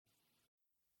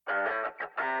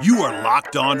You are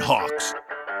Locked On Hawks,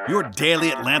 your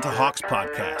daily Atlanta Hawks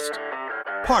podcast.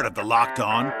 Part of the Locked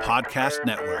On Podcast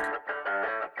Network.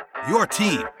 Your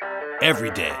team every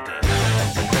day.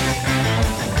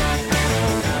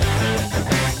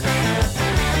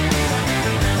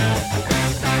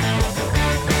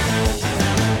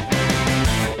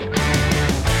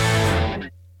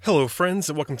 Hello, friends,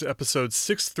 and welcome to episode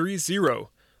 630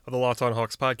 of the Locked On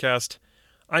Hawks podcast.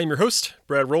 I am your host,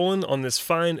 Brad Rowland, on this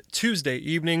fine Tuesday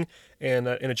evening, and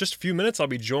in just a few minutes, I'll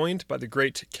be joined by the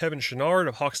great Kevin Chouinard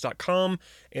of Hawks.com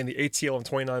and the ATL and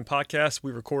 29 podcast.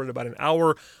 We recorded about an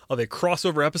hour of a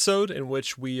crossover episode in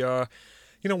which we,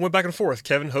 went back and forth.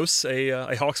 Kevin hosts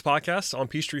a Hawks podcast on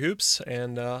Peachtree Hoops,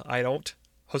 and I don't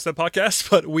host that podcast,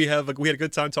 but we had a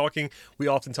good time talking. We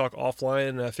often talk offline,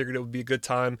 and I figured it would be a good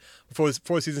time before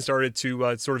the season started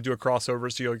to sort of do a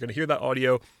crossover. So you're going to hear that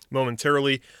audio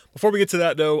momentarily. Before we get to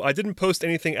that, though, I didn't post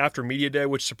anything after Media Day,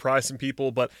 which surprised some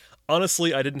people, but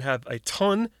honestly, I didn't have a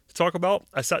ton to talk about.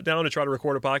 I sat down to try to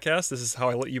record a podcast. This is how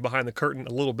I let you behind the curtain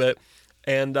a little bit.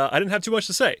 And I didn't have too much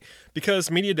to say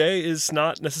because Media Day is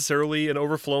not necessarily an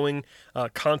overflowing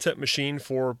content machine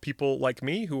for people like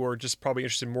me who are just probably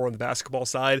interested more on the basketball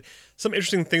side. Some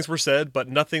interesting things were said, but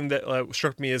nothing that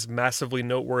struck me as massively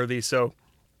noteworthy. So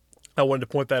I wanted to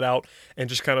point that out and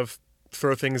just kind of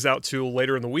throw things out to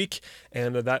later in the week,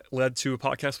 and that led to a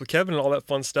podcast with Kevin and all that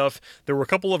fun stuff. There were a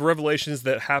couple of revelations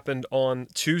that happened on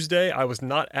Tuesday. I was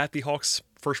not at the Hawks'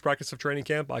 first practice of training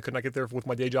camp. I could not get there with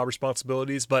my day job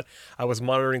responsibilities, but I was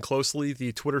monitoring closely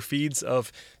the Twitter feeds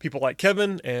of people like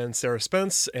Kevin and Sarah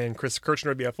Spence and Chris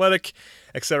Kirchner of The Athletic,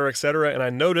 et cetera, and I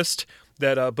noticed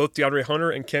that both DeAndre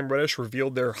Hunter and Cam Reddish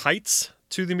revealed their heights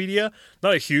to the media.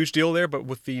 Not a huge deal there, but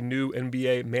with the new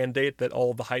NBA mandate that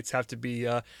all of the heights have to be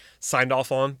signed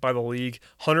off on by the league.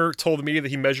 Hunter told the media that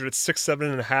he measured at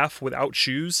 6'7.5" without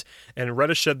shoes, and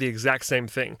Reddish said the exact same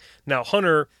thing. Now,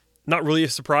 Hunter, not really a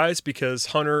surprise because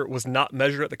Hunter was not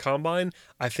measured at the combine.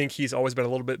 I think he's always been a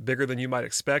little bit bigger than you might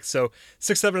expect. So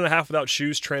 6'7.5" without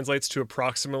shoes translates to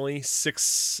approximately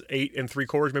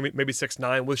 6'8¾", maybe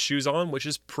 6'9" with shoes on, which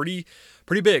is pretty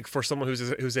big for someone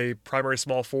who's a primary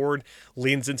small forward.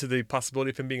 Leans into the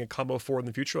possibility of him being a combo forward in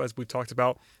the future, as we've talked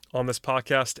about on this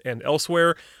podcast and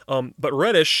elsewhere. But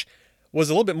Reddish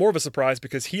was a little bit more of a surprise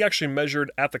because he actually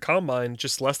measured at the combine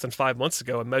just less than 5 months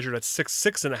ago and measured at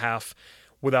 6'6.5"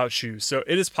 without shoes. So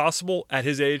it is possible at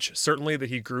his age, certainly, that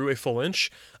he grew a full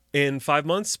inch in 5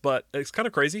 months, but it's kind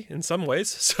of crazy in some ways.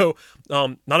 So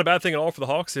not a bad thing at all for the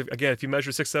Hawks. If you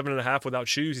measure 6'7.5" without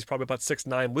shoes, he's probably about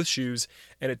 6'9" with shoes,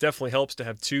 and it definitely helps to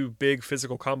have two big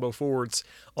physical combo forwards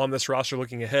on this roster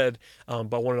looking ahead.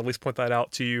 But I wanted to at least point that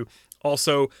out to you.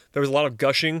 Also, there was a lot of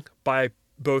gushing by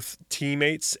both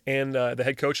teammates and the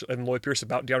head coach and Lloyd Pierce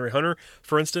about DeAndre Hunter.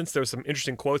 For instance, there was some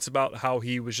interesting quotes about how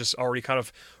he was just already kind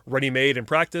of ready-made in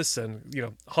practice and,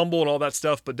 humble and all that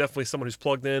stuff, but definitely someone who's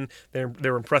plugged in. They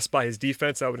were impressed by his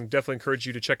defense. I would definitely encourage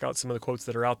you to check out some of the quotes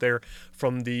that are out there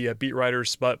from the beat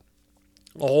writers, but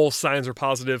all signs are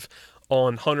positive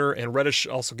on Hunter and Reddish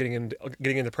also getting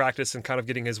into practice and kind of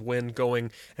getting his win going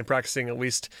and practicing at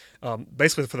least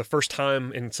basically for the first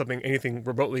time in anything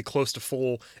remotely close to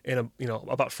full in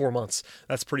about 4 months.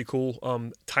 That's pretty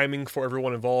cool. Timing for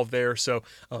everyone involved there. So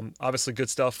obviously good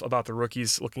stuff about the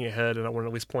rookies looking ahead, and I want to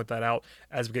at least point that out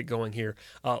as we get going here.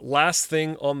 Last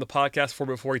thing on the podcast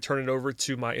before we turn it over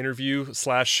to my interview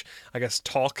 /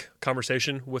 talk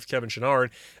conversation with Kevin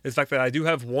Chouinard is the fact that I do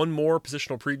have one more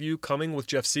positional preview coming with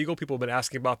Jeff Siegel. People been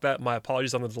asking about that. My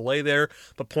apologies on the delay there,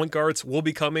 but point guards will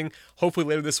be coming hopefully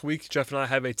later this week. Jeff and I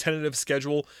have a tentative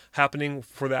schedule happening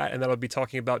for that, and that'll be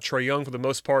talking about Trae Young for the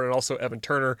most part, and also Evan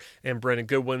Turner and Brandon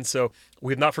Goodwin. So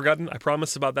we have not forgotten, I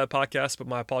promise, about that podcast, but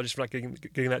my apologies for not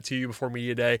getting that to you before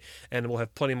Media Day, and we'll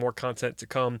have plenty more content to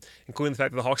come, including the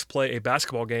fact that the Hawks play a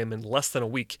basketball game in less than a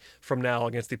week from now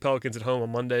against the Pelicans at home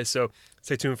on Monday. So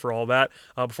stay tuned for all that.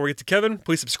 Before we get to Kevin,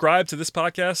 please subscribe to this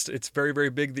podcast. It's very,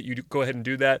 very big that you go ahead and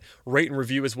do that. Rate and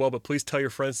review as well, but please tell your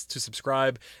friends to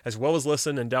subscribe as well as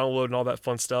listen and download and all that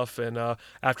fun stuff. And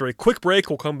after a quick break,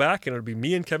 we'll come back and it'll be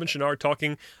me and Kevin Chouinard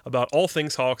talking about all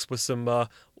things Hawks with some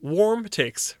warm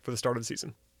takes for the start of the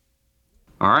season.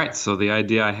 All right, so the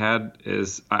idea I had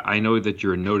is I know that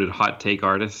you're a noted hot take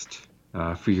artist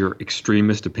for your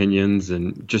extremist opinions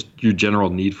and just your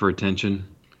general need for attention.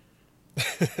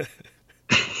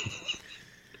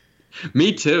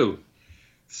 Me too.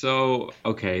 So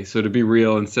to be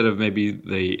real, instead of maybe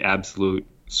the absolute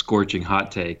scorching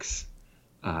hot takes,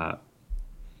 how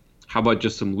about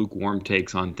just some lukewarm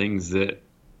takes on things that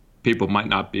people might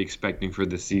not be expecting for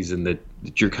this season that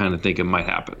you're kind of thinking might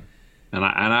happen? And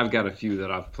I've got a few that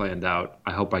I've planned out.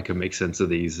 I hope I can make sense of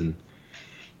these and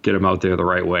get them out there the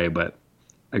right way. But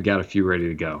I've got a few ready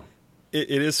to go. It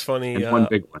is funny. And one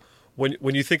big one.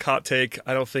 When you think hot take,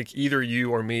 I don't think either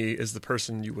you or me is the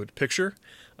person you would picture.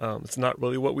 It's not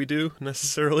really what we do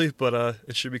necessarily, but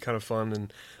it should be kind of fun,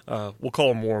 and we'll call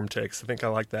them warm takes. I think I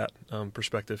like that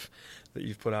perspective that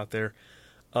you've put out there.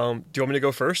 Do you want me to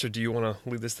go first, or do you want to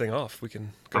lead this thing off? We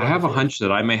can. I have a hunch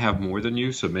that I may have more than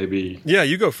you, so maybe. Yeah,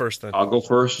 you go first then. I'll go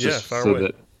first, just so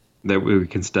that we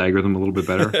can stagger them a little bit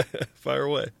better. Fire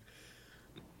away.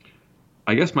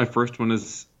 I guess my first one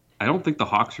is, I don't think the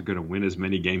Hawks are going to win as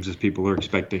many games as people are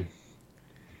expecting.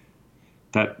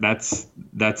 That's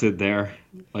it there.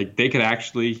 Like, they could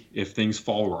actually, if things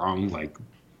fall wrong, like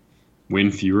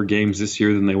win fewer games this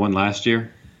year than they won last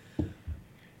year.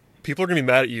 People are going to be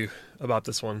mad at you about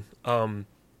this one.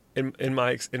 In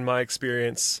my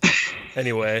experience,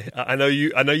 anyway, I know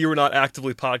you were not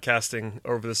actively podcasting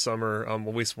over the summer,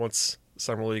 at least once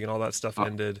summer league and all that stuff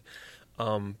ended.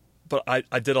 But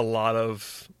I did a lot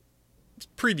of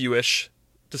preview-ish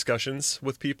discussions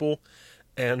with people,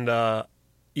 and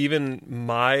even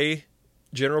my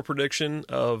general prediction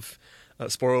of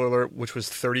spoiler alert, which was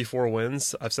 34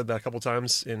 wins. I've said that a couple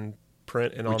times in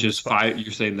print and which is 5.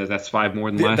 You're saying that's 5 more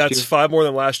than last year? That's 5 more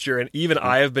than last year, and even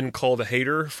I have been called a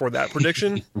hater for that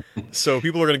prediction. So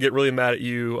people are going to get really mad at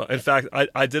you. In fact,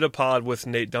 I did a pod with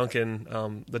Nate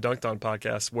Duncan, the Dunked On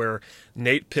podcast, where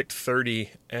Nate picked 30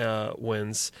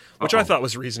 wins, which I thought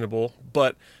was reasonable,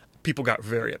 but people got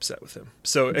very upset with him.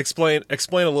 So explain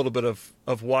a little bit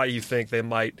of why you think they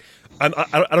might. I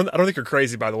don't think you're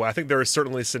crazy, by the way. I think there are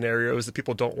certainly scenarios that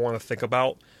people don't want to think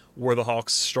about where the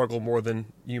Hawks struggle more than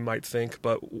you might think.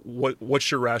 But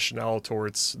what's your rationale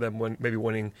towards them maybe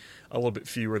winning a little bit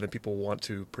fewer than people want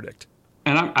to predict?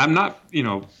 And I'm not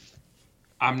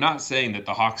saying that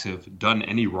the Hawks have done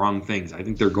any wrong things. I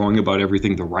think they're going about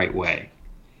everything the right way.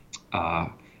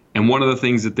 And one of the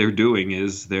things that they're doing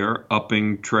is they're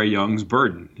upping Trae Young's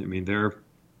burden. I mean, they're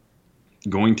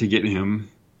going to get him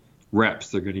reps.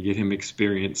 They're going to get him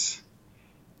experience.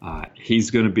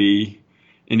 He's going to be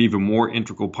an even more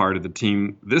integral part of the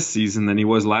team this season than he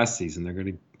was last season. They're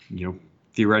going to,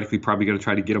 theoretically probably going to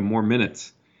try to get him more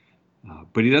minutes.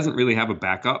 But he doesn't really have a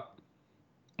backup.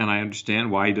 And I understand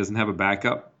why he doesn't have a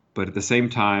backup. But at the same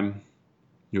time,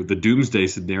 the doomsday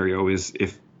scenario is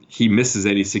if he misses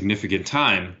any significant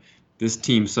time, this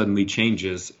team suddenly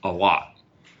changes a lot.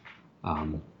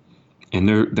 And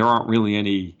there aren't really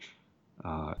any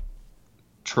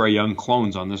Trae Young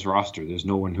clones on this roster. There's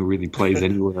no one who really plays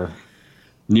anywhere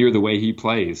near the way he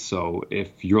plays. So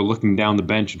if you're looking down the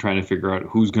bench and trying to figure out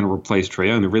who's going to replace Trae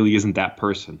Young, there really isn't that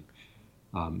person.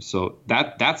 So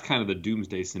that's kind of the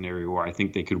doomsday scenario where I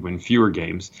think they could win fewer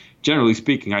games. Generally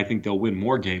speaking, I think they'll win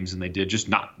more games than they did, just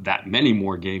not that many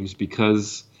more games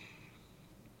because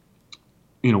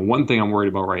one thing I'm worried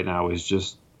about right now is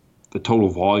just the total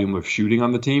volume of shooting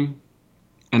on the team.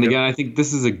 And again, I think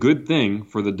this is a good thing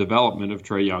for the development of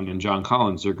Trae Young and John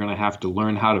Collins. They're going to have to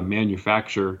learn how to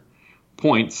manufacture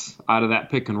points out of that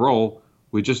pick and roll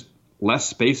with just less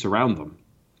space around them.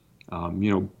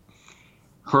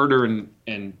 Herter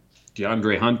and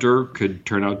DeAndre Hunter could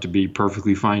turn out to be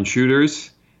perfectly fine shooters,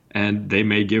 and they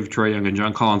may give Trae Young and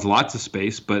John Collins lots of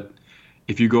space. But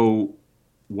if you go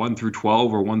 1 through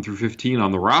 12 or 1 through 15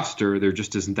 on the roster, there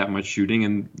just isn't that much shooting,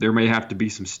 and there may have to be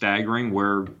some staggering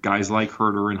where guys like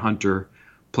Herter and Hunter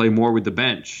play more with the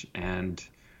bench, and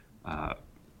Trae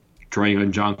Young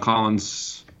and John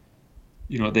Collins,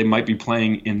 they might be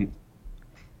playing in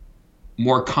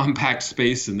more compact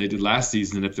space than they did last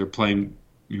season if they're playing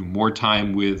more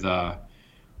time with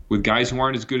guys who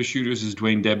aren't as good as shooters as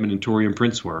Dwayne Dedmon and Taurean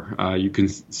Prince were. You can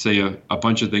say a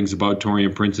bunch of things about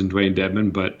Taurean Prince and Dwayne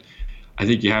Dedmon, but I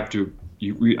think you have to.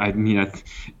 The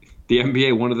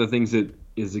NBA, one of the things that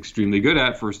is extremely good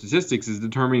at for statistics is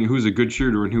determining who's a good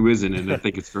shooter and who isn't. And I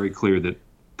think it's very clear that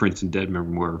Prince and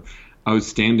Dedmon were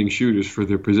outstanding shooters for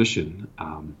their position.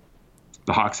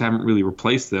 The Hawks haven't really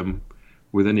replaced them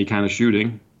with any kind of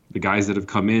shooting. The guys that have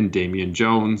come in, Damian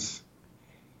Jones,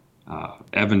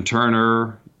 Evan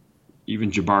Turner,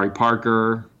 even Jabari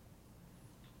Parker,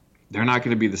 they're not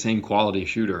going to be the same quality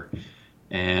shooter.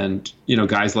 And,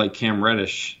 guys like Cam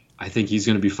Reddish, I think he's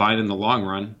going to be fine in the long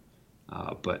run.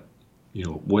 But,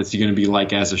 what's he going to be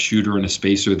like as a shooter and a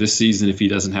spacer this season if he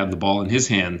doesn't have the ball in his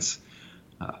hands?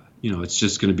 It's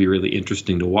just going to be really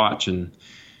interesting to watch. And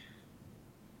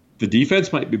the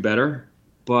defense might be better,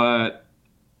 but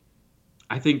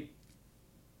I think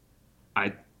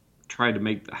I tried to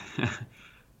make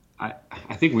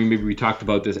I think we talked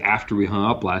about this after we hung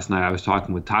up last night. I was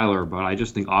talking with Tyler, but I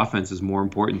just think offense is more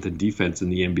important than defense in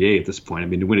the NBA at this point. I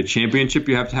mean, to win a championship,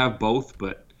 you have to have both,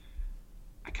 but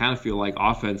I kind of feel like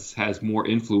offense has more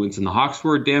influence, and the Hawks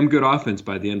were a damn good offense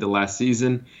by the end of last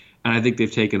season, and I think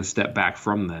they've taken a step back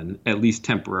from then, at least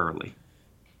temporarily.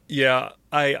 Yeah,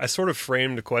 I sort of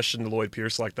framed a question to Lloyd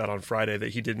Pierce like that on Friday that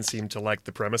he didn't seem to like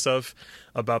the premise of,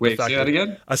 about the fact say that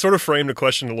again? I sort of framed a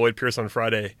question to Lloyd Pierce on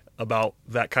Friday about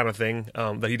that kind of thing,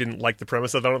 that he didn't like the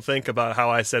premise of, I don't think, about how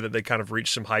I said that they kind of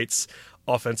reached some heights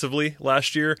offensively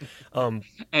last year. And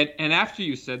after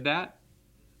you said that,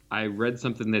 I read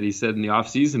something that he said in the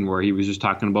offseason where he was just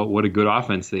talking about what a good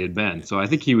offense they had been. So I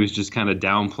think he was just kind of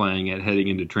downplaying it heading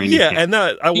into training camp. And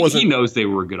that I wasn't. He knows they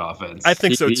were a good offense. I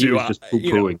think so too. He was just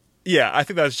poo-pooing. Yeah, I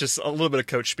think that's just a little bit of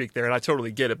coach speak there, and I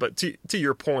totally get it. But to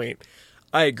your point,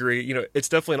 I agree. It's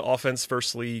definitely an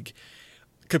offense-first league.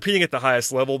 Competing at the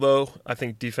highest level, though, I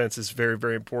think defense is very,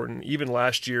 very important. Even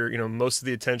last year, most of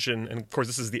the attention, and of course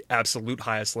this is the absolute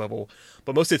highest level,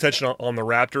 but most of the attention on the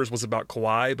Raptors was about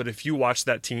Kawhi. But if you watch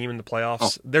that team in the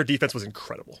playoffs, their defense was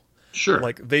incredible. Sure.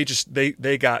 Like they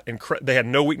had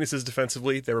no weaknesses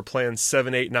defensively. They were playing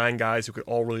 7, 8, 9 guys who could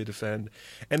all really defend.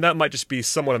 And that might just be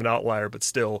somewhat of an outlier, but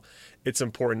still it's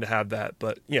important to have that.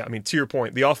 But yeah, to your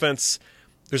point, the offense,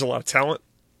 there's a lot of talent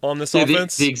on this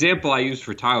offense. The example I used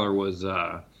for Tyler was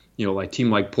like team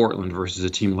like Portland versus a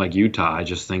team like Utah. I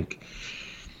just think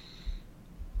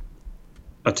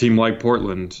a team like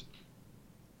Portland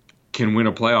can win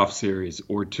a playoff series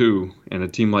or two, and a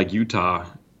team like Utah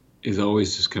is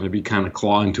always just going to be kind of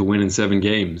clawing to win in 7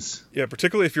 games. Yeah,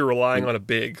 particularly if you're relying on a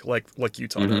big like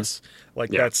Utah does.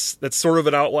 That's sort of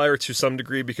an outlier to some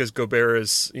degree because Gobert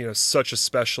is such a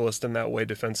specialist in that way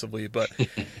defensively. But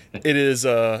it is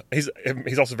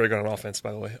he's also very good on offense,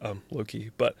 by the way, low key.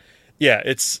 But yeah,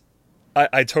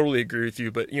 I totally agree with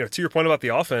you. But to your point about the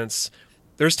offense,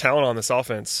 there's talent on this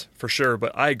offense for sure,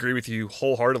 but I agree with you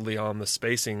wholeheartedly on the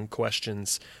spacing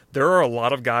questions. There are a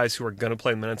lot of guys who are going to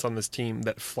play minutes on this team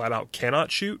that flat out cannot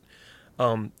shoot.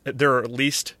 There are at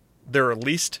least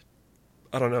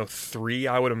I don't know, 3,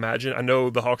 I would imagine. I know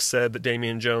the Hawks said that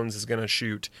Damian Jones is going to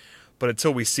shoot, but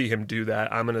until we see him do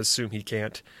that, I'm going to assume he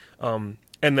can't. And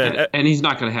he's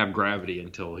not going to have gravity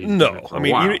until he's no. done it for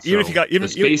a while.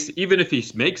 Even if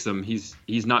he makes them,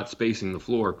 he's not spacing the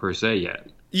floor per se yet.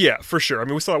 Yeah, for sure.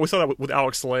 We saw that with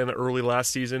Alex Solana early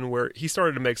last season, where he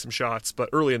started to make some shots, but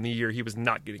early in the year he was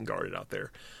not getting guarded out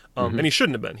there, and he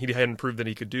shouldn't have been. He hadn't proved that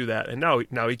he could do that, and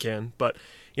now he can. But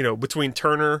between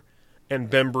Turner and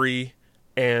Bembry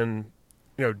and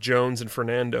Jones and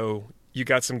Fernando, you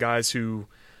got some guys who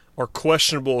are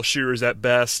questionable shooters at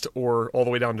best, or all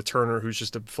the way down to Turner, who's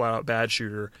just a flat out bad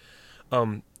shooter.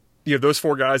 Those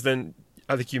 4 guys then.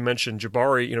 I think you mentioned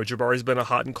Jabari. Jabari's been a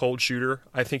hot and cold shooter.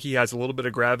 I think he has a little bit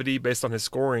of gravity based on his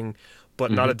scoring,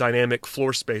 but not a dynamic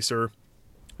floor spacer.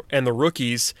 And the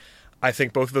rookies, I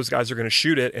think both of those guys are going to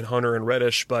shoot it, in Hunter and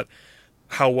Reddish, but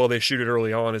how well they shoot it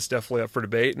early on is definitely up for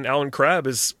debate. And Allen Crabbe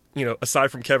is, aside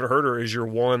from Kevin Huerter, is your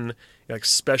one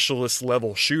specialist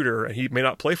level shooter, and he may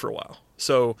not play for a while.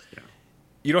 So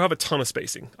you don't have a ton of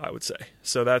spacing, I would say.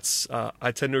 So that's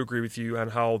I tend to agree with you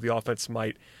on how the offense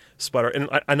might sputter. And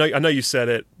I know you said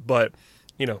it, but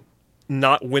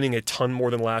not winning a ton more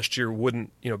than last year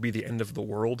wouldn't be the end of the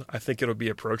world. I think it'll be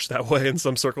approached that way in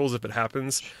some circles if it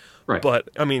happens. Right. But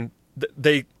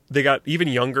they got even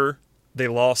younger. They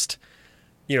lost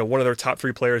one of their top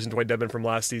 3 players in Dwight Dedmon from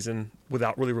last season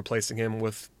without really replacing him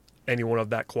with anyone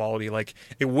of that quality. Like,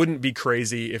 it wouldn't be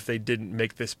crazy if they didn't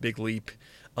make this big leap.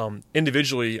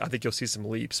 Individually, I think you'll see some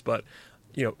leaps, but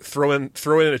throw in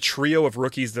a trio of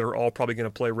rookies that are all probably going to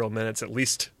play real minutes. At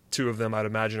least 2 of them, I'd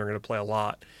imagine, are going to play a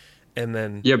lot. And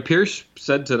then Pierce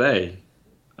said today,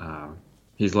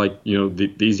 he's like,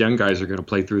 these young guys are going to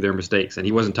play through their mistakes, and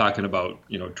he wasn't talking about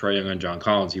Trae Young and John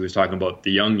Collins. He was talking about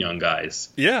the young guys.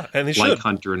 Yeah, and he like should.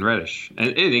 Hunter and Reddish,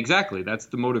 and exactly that's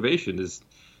the motivation. Is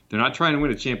they're not trying to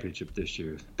win a championship this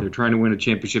year. They're trying to win a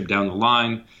championship down the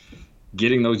line.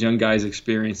 Getting those young guys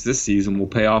experience this season will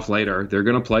pay off later. They're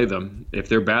going to play them. If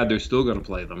they're bad, they're still going to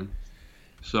play them.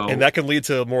 And that can lead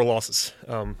to more losses.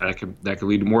 That could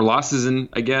lead to more losses. And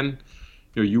again,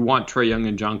 you want Trae Young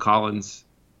and John Collins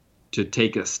to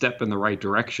take a step in the right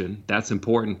direction. That's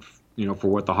important, for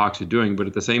what the Hawks are doing. But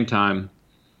at the same time,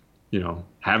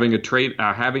 having a trade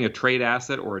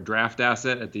asset or a draft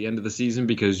asset at the end of the season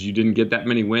because you didn't get that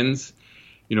many wins,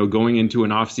 going into an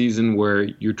offseason where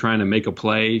you're trying to make a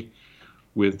play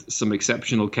with some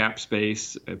exceptional cap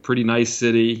space, a pretty nice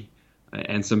city,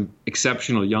 and some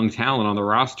exceptional young talent on the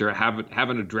roster,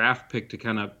 having a draft pick to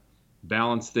kind of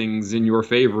balance things in your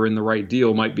favor in the right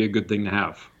deal might be a good thing to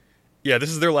have. Yeah, this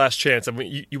is their last chance.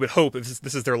 You would hope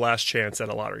this is their last chance at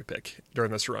a lottery pick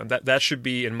during this run. That should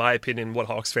be, in my opinion, what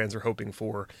Hawks fans are hoping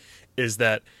for, is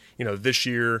that this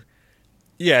year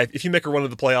Yeah, if you make a run to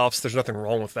the playoffs, there's nothing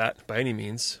wrong with that by any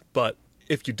means. But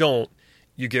if you don't,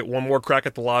 you get one more crack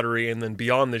at the lottery, and then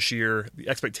beyond this year, the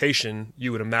expectation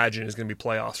you would imagine is going to be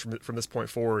playoffs from this point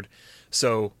forward.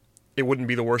 So it wouldn't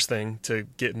be the worst thing to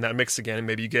get in that mix again, and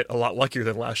maybe you get a lot luckier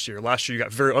than last year. Last year you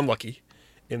got very unlucky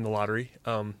in the lottery,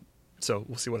 so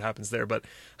we'll see what happens there. But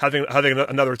having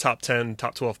another top 10,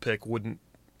 top 12 pick wouldn't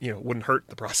hurt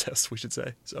the process, we should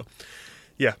say. So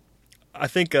yeah, I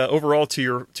think overall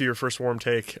to your first warm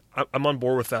take, I'm on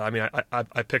board with that. I mean,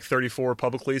 I picked 34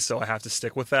 publicly, so I have to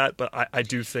stick with that. But I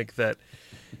do think that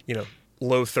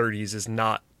low 30s is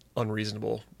not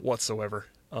unreasonable whatsoever.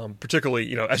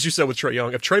 Particularly, as you said with Trae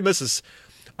Young, if Trae misses,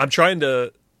 I'm trying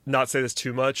to not say this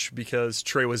too much because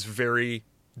Trae was very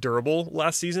durable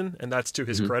last season, and that's to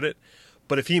his credit.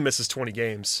 But if he misses 20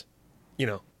 games,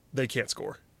 they can't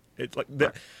score.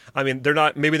 I mean, they're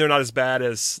not as bad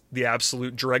as the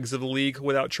absolute dregs of the league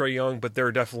without Trae Young, but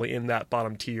they're definitely in that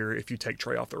bottom tier if you take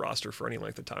Trae off the roster for any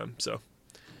length of time. So,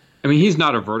 I mean, he's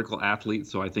not a vertical athlete,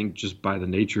 so I think just by the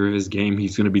nature of his game,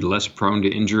 he's going to be less prone to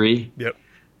injury. Yep.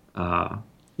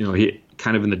 He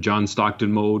kind of in the John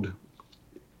Stockton mold.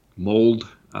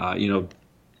 I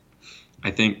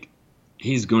think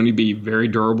he's going to be very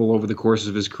durable over the course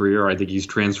of his career. I think he's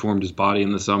transformed his body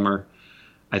in the summer.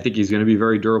 I think he's going to be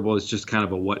very durable. It's just kind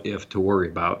of a what if to worry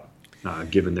about,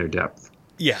 given their depth.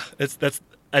 Yeah, that's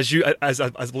as I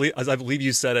believe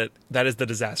you said it. That is the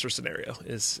disaster scenario.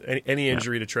 Is any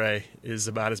injury to Trae is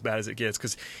about as bad as it gets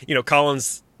because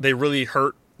Collins, they really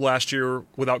hurt last year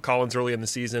without Collins early in the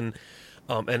season.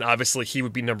 And obviously he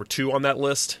would be number 2 on that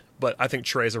list, but I think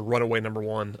Trae is a runaway number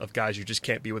 1 of guys you just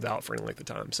can't be without for any length of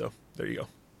time. So there you go.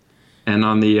 And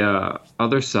on the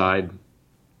other side,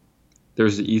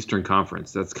 there's the Eastern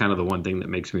Conference. That's kind of the one thing that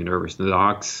makes me nervous. The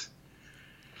Hawks,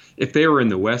 if they were in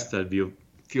the West, I'd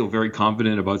feel very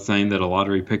confident about saying that a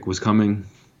lottery pick was coming.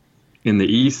 In the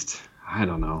East, I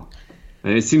don't know.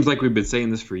 And it seems like we've been saying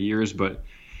this for years, but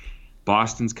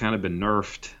Boston's kind of been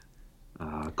nerfed.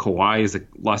 Kawhi is a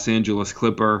Los Angeles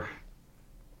Clipper.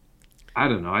 I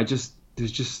don't know. How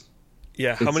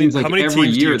many every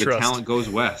teams year do you the trust? talent goes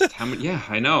west. How many? Yeah,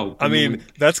 I know. I mean,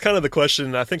 that's kind of the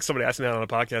question. I think somebody asked me that on a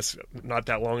podcast not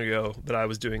that long ago that I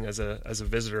was doing as a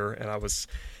visitor, and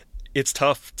it's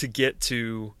tough to get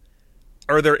to.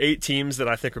 Are there 8 teams that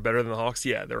I think are better than the Hawks?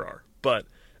 Yeah, there are. But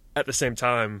at the same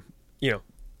time,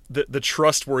 the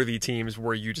trustworthy teams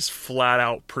where you just flat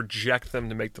out project them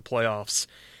to make the playoffs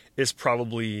is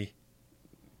probably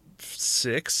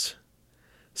 6.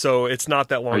 So it's not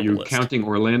that long. Are you counting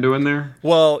Orlando in there?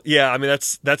 Well, yeah. I mean,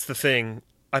 that's the thing.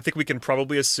 I think we can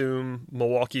probably assume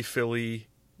Milwaukee, Philly,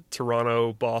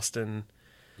 Toronto, Boston.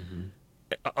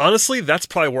 Mm-hmm. Honestly, that's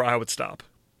probably where I would stop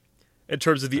in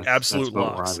terms of the absolute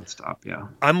locks. Where I would stop. Yeah,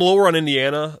 I'm lower on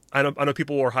Indiana. I know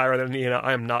people are higher on Indiana.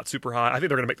 I am not super high. I think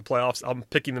they're going to make the playoffs. I'm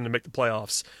picking them to make the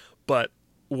playoffs. But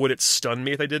would it stun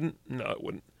me if they didn't? No, it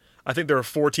wouldn't. I think there are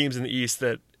 4 teams in the East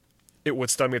that it would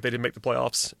stun me if they didn't make the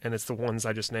playoffs, and it's the ones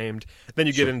I just named. Then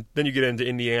you get into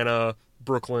Indiana,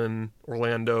 Brooklyn,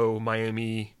 Orlando,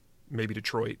 Miami, maybe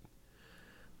Detroit.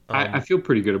 I feel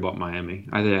pretty good about Miami.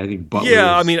 I think Butler.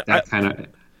 Yeah, I mean,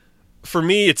 for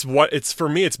me, it's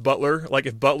Butler. Like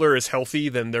if Butler is healthy,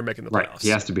 then they're making the playoffs. Right, he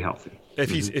has to be healthy.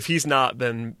 If he's not,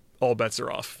 then all bets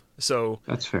are off. So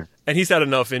that's fair. And he's had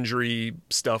enough injury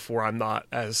stuff where I'm not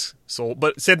as sold.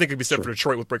 But same thing could be said for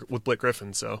Detroit with Blake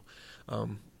Griffin. So,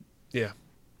 yeah.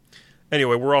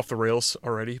 Anyway, we're off the rails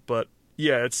already. But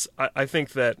yeah, I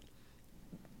think that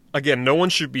again, no one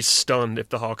should be stunned if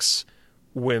the Hawks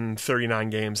win 39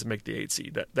 games and make the 8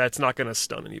 seed. That's not going to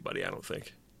stun anybody. I don't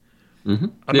think. Mm-hmm.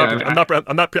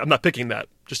 I'm not picking that.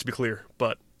 Just to be clear,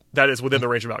 but that is within the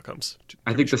range of outcomes.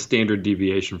 I think the standard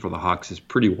deviation for the Hawks is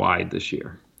pretty wide this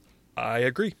year. I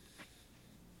agree.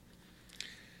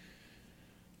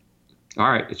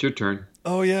 All right, it's your turn.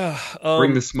 Oh, yeah.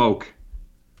 Bring the smoke.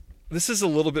 This is a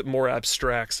little bit more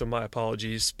abstract, so my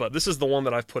apologies. But this is the one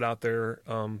that I've put out there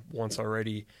once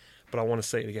already, but I want to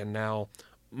say it again now.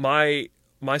 My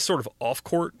sort of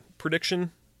off-court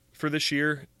prediction for this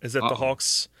year is that the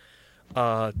Hawks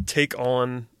take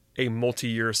on a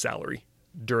multi-year salary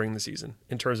during the season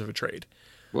in terms of a trade.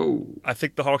 Whoa! I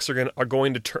think the Hawks are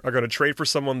going to trade for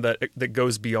someone that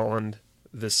goes beyond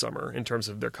this summer in terms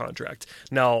of their contract.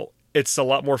 Now, it's a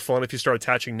lot more fun if you start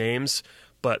attaching names,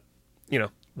 but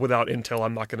without intel,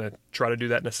 I'm not going to try to do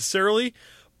that necessarily.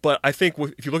 But I think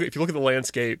if you look at the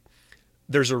landscape,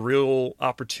 there's a real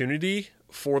opportunity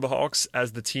for the Hawks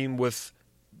as the team with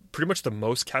pretty much the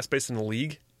most cap space in the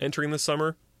league entering this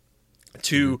summer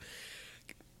to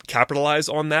capitalize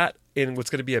on that in what's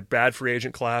going to be a bad free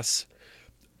agent class.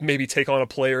 Maybe take on a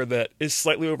player that is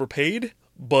slightly overpaid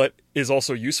but is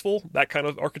also useful. That kind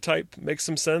of archetype makes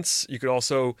some sense. You could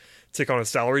also take on a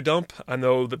salary dump. I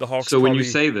know that the Hawks. So when you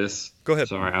say this, go ahead.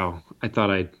 Sorry, I thought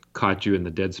I caught you in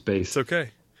the dead space. It's okay.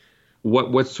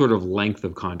 What sort of length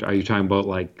of contract are you talking about?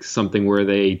 Like something where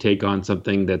they take on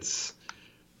something that's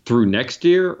through next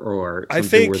year, or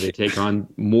something where they take on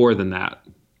more than that?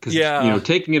 Because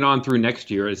taking it on through next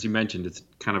year, as you mentioned, it's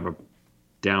kind of a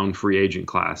down free agent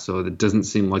class, so it doesn't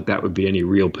seem like that would be any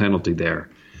real penalty there.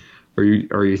 Are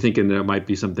you thinking that it might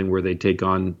be something where they take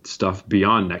on stuff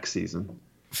beyond next season?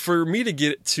 For me to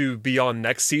get to beyond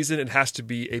next season, it has to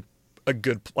be a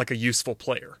good, like a useful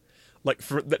player. Like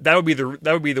that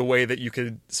would be the way that you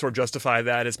could sort of justify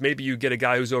that, is maybe you get a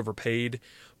guy who's overpaid,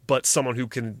 but someone who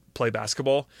can play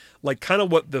basketball, like kind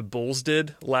of what the Bulls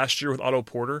did last year with Otto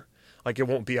Porter. Like it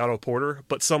won't be Otto Porter,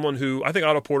 but someone who, I think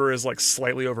Otto Porter is like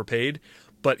slightly overpaid,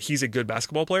 but he's a good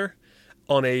basketball player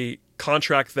on a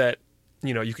contract that,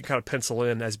 you can kind of pencil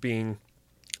in as being,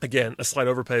 again, a slight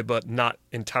overpay, but not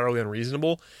entirely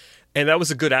unreasonable. And that was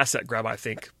a good asset grab, I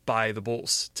think, by the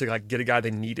Bulls to like get a guy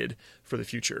they needed for the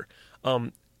future.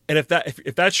 And if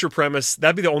that's your premise,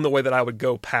 that'd be the only way that I would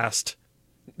go past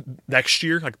next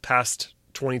year, like past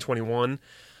 2021.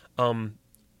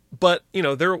 But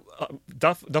there are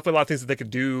definitely a lot of things that they could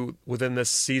do within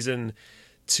this season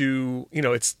to,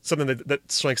 it's something that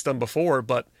Schlenk's done before,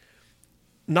 but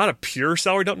not a pure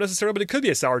salary dump necessarily, but it could be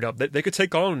a salary dump. They could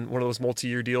take on one of those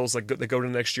multi-year deals that go to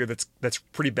next year that's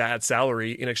pretty bad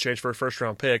salary in exchange for a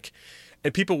first-round pick,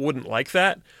 and people wouldn't like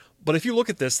that. But if you look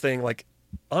at this thing, like,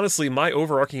 honestly, my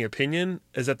overarching opinion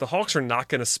is that the Hawks are not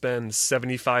going to spend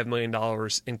 $75 million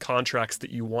in contracts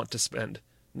that you want to spend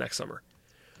next summer.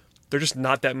 There are just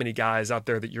not that many guys out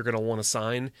there that you're going to want to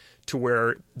sign to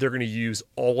where they're going to use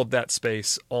all of that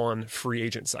space on free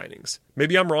agent signings.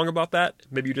 Maybe I'm wrong about that.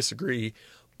 Maybe you disagree,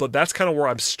 but that's kind of where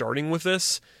I'm starting with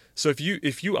this. So if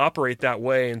you operate that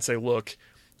way and say, look,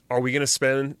 are we going to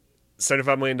spend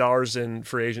 $75 million in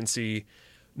free agency,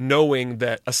 knowing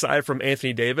that aside from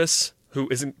Anthony Davis, who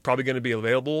isn't probably going to be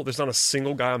available, there's not a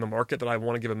single guy on the market that I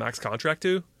want to give a max contract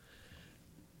to?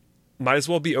 Might as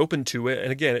well be open to it.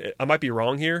 And again, I might be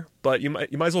wrong here, but you might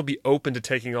as well be open to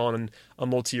taking on a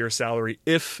multi-year salary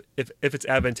if it's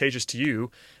advantageous to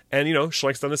you. And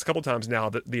Schlenk's done this a couple times now.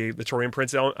 The Taurean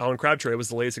Prince, Alan Crabtree was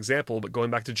the latest example, but going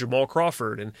back to Jamal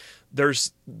Crawford, and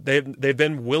they've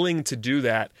been willing to do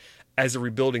that as a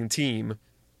rebuilding team.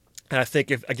 And I think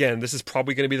this is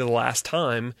probably going to be the last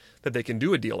time that they can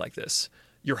do a deal like this.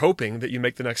 You're hoping that you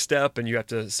make the next step and you have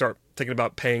to start thinking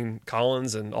about paying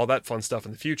Collins and all that fun stuff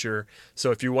in the future.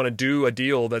 So if you want to do a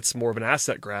deal that's more of an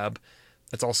asset grab,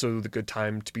 that's also the good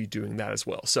time to be doing that as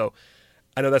well. So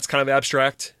I know that's kind of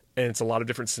abstract and it's a lot of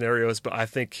different scenarios, but I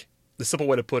think the simple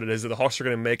way to put it is that the Hawks are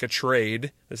going to make a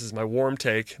trade. This is my warm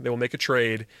take. They will make a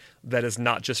trade that is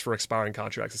not just for expiring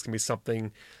contracts. It's going to be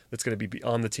something that's going to be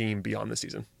on the team beyond the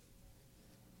season.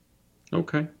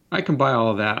 Okay. I can buy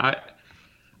all of that.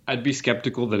 I'd be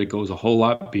skeptical that it goes a whole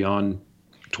lot beyond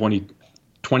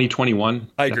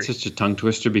 2021. I agree. That's such a tongue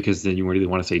twister because then you really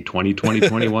want to say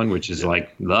 2021, which is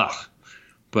like, ugh.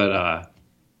 But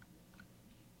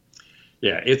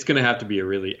it's going to have to be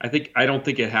I don't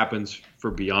think it happens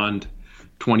for beyond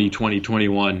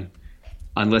 2021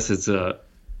 unless it's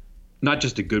not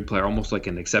just a good player, almost like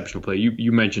an exceptional player.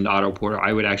 You mentioned Otto Porter.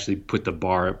 I would actually put the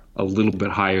bar a little bit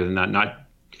higher than that.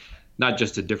 Not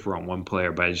just a differ on one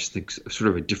player, but I just think sort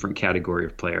of a different category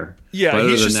of player. Yeah,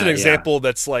 he's just an example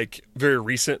that's like very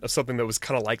recent of something that was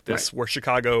kind of like this, where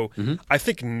Chicago, I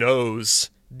think,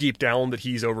 knows deep down that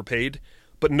he's overpaid,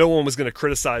 but no one was going to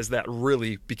criticize that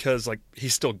really because like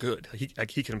he's still good.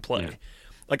 He can play. Yeah.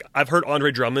 Like I've heard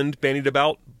Andre Drummond bandied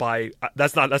about by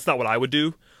that's not what I would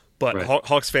do, but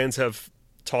Hawks fans have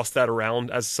tossed that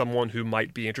around as someone who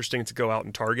might be interesting to go out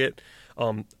and target.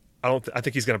 I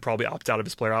think he's going to probably opt out of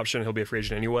his player option. He'll be a free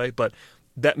agent anyway, but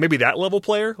that level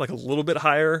player, like a little bit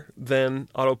higher than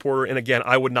Otto Porter. And again,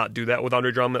 I would not do that with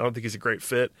Andre Drummond. I don't think he's a great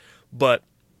fit, but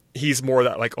he's more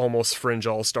that like almost fringe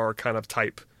all-star kind of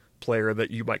type player that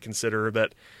you might consider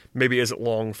that maybe isn't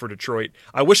long for Detroit.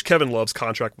 I wish Kevin Love's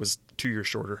contract was 2 years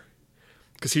shorter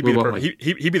because he'd be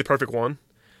the perfect one.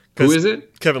 Who is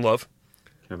it? Kevin Love.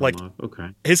 Okay.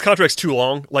 His contract's too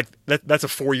long. Like that's a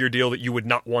 4-year deal that you would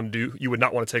not want to do. You would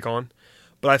not want to take on.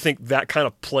 But I think that kind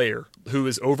of player who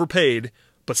is overpaid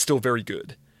but still very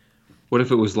good. What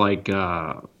if it was like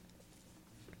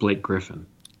Blake Griffin?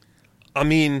 I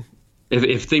mean,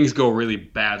 if things go really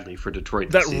badly for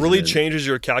Detroit, that really changes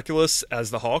your calculus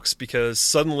as the Hawks, because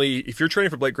suddenly if you're trading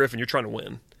for Blake Griffin, you're trying to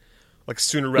win, like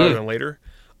sooner rather than later.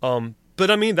 But But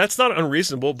I mean, that's not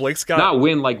unreasonable. Blake's got not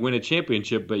win a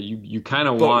championship, but you kind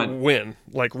of want win,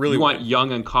 like really. You want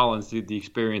Young and Collins to get the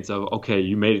experience of, okay,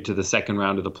 you made it to the second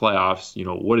round of the playoffs.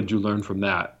 What did you learn from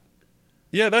that?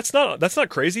 Yeah, that's not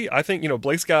crazy. I think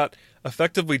Blake's got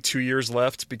effectively 2 years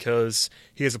left because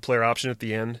he has a player option at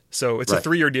the end. So it's a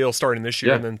 3-year deal starting this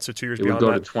year, and then so 2 years beyond that. It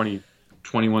would go to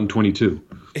 21, 22.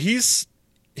 He's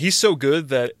so good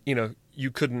that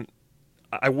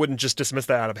I wouldn't just dismiss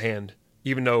that out of hand.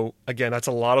 Even though, again, that's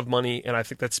a lot of money, and I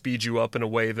think that speeds you up in a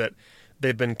way that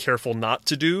they've been careful not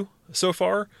to do so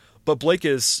far. But Blake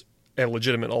is a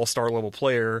legitimate all-star level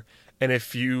player, and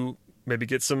if you maybe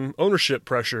get some ownership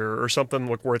pressure or something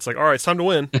where it's like, all right, it's time to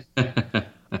win,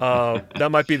 that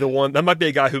might be the one. That might be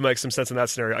a guy who makes some sense in that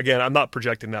scenario. Again, I'm not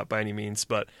projecting that by any means,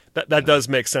 but that does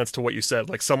make sense to what you said.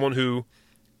 Like someone who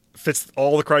fits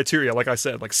all the criteria, like I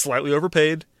said, like slightly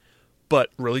overpaid,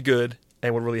 but really good,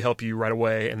 and would really help you right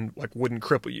away and wouldn't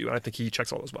cripple you. And I think he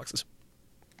checks all those boxes.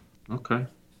 Okay.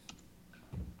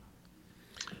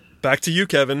 Back to you,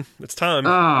 Kevin. It's time.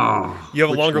 Oh, you have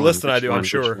a longer list than I do, I'm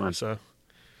sure. So.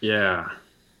 Yeah.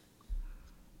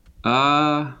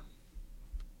 All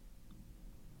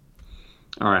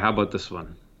right, how about this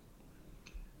one?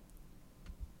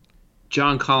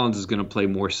 John Collins is going to play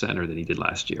more center than he did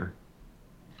last year.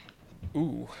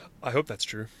 Ooh, I hope that's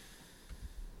true.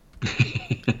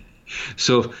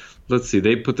 So let's see.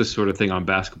 They put this sort of thing on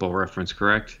Basketball Reference,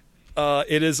 correct?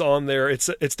 It is on there. It's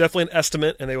definitely an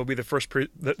estimate, and they will be the first.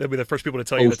 They'll be the first people to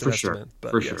tell you it's an estimate.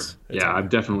 But for yes, sure. Yeah, I've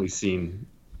definitely seen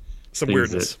some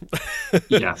weirdness.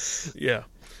 Yes. Yeah.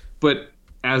 But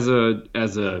as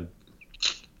a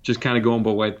just kind of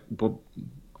going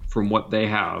from what they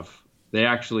have, they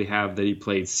actually have that he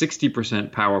played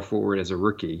 60% power forward as a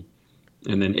rookie,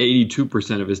 and then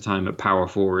 82% of his time at power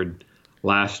forward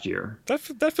last year. That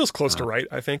feels close to right,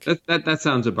 I think. That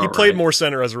sounds about right. He played more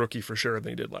center as a rookie for sure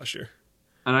than he did last year.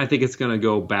 And I think it's going to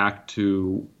go back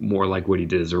to more like what he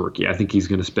did as a rookie. I think he's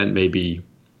going to spend maybe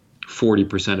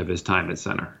 40% of his time at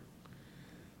center.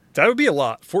 That would be a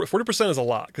lot. 40% is a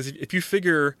lot, because if you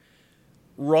figure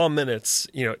raw minutes,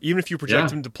 even if you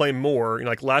project him to play more,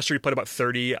 like last year he played about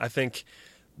 30. I think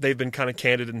they've been kind of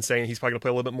candid in saying he's probably going to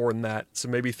play a little bit more than that. So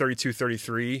maybe 32,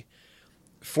 33.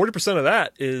 40% of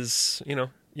that is,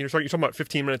 you're talking about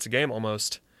 15 minutes a game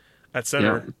almost at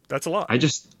center. Yeah. That's a lot. I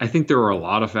think there are a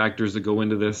lot of factors that go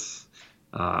into this.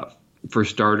 For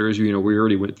starters, we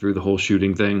already went through the whole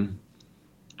shooting thing.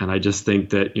 And I just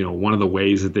think that, one of the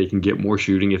ways that they can get more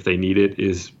shooting if they need it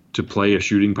is to play a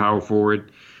shooting power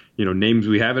forward. Names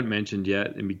we haven't mentioned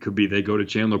yet. I mean, it could be they go to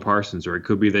Chandler Parsons, or it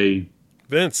could be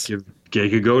Vince. They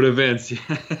could go to Vince.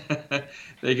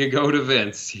 They could go to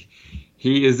Vince.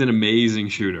 He is an amazing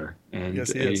shooter, and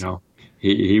yes, he is.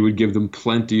 He would give them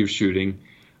plenty of shooting.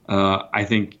 I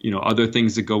think other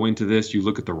things that go into this. You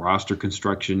look at the roster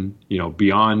construction.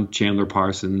 Beyond Chandler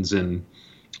Parsons and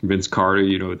Vince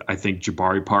Carter. I think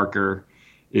Jabari Parker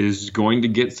is going to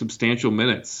get substantial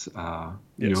minutes.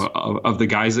 Yes. Of the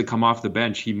guys that come off the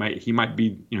bench, he might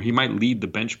lead the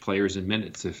bench players in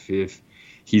minutes if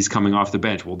he's coming off the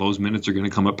bench. Well, those minutes are going to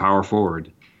come at power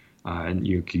forward. And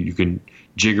you can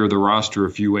jigger the roster a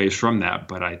few ways from that,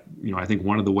 but I think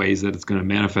one of the ways that it's going to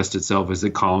manifest itself is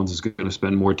that Collins is going to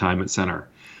spend more time at center.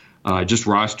 Just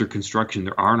roster construction,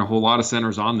 there aren't a whole lot of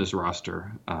centers on this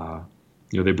roster.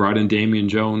 They brought in Damian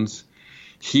Jones.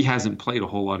 He hasn't played a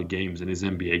whole lot of games in his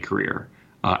NBA career.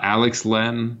 Alex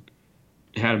Len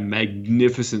had a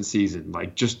magnificent season,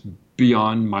 just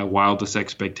beyond my wildest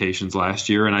expectations last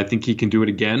year, and I think he can do it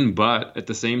again. But at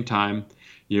the same time,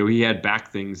 he had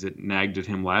back things that nagged at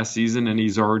him last season, and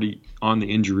he's already on the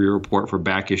injury report for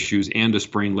back issues and a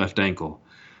sprained left ankle.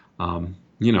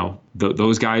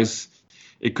 Those guys,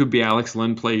 it could be Alex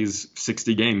Len plays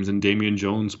 60 games and Damian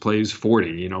Jones plays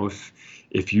 40.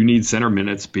 If you need center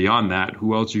minutes beyond that,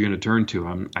 who else are you going to turn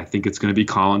to? I think it's going to be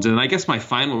Collins. And I guess my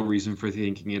final reason for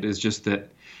thinking it is just that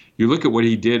you look at what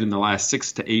he did in the last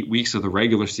 6 to 8 weeks of the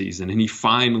regular season, and he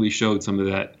finally showed some of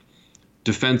that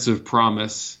defensive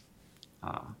promise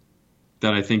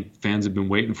that I think fans have been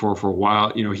waiting for a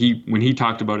while. When he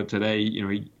talked about it today,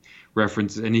 he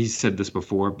referenced, and he said this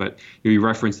before, but he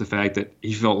referenced the fact that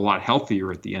he felt a lot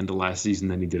healthier at the end of last season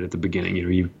than he did at the beginning.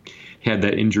 He had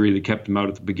that injury that kept him out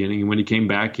at the beginning, and when he came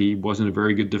back, he wasn't a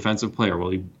very good defensive player.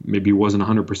 Well, he wasn't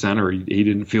 100%, or he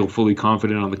didn't feel fully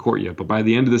confident on the court yet. But by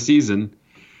the end of the season,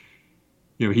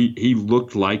 he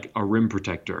looked like a rim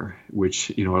protector,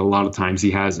 which a lot of times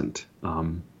he hasn't.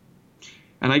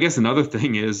 And I guess another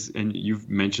thing is, and you've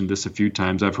mentioned this a few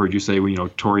times, I've heard you say,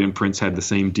 Taurean Prince had the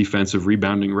same defensive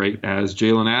rebounding rate as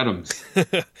Jalen Adams.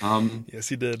 Yes,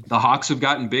 he did. The Hawks have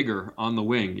gotten bigger on the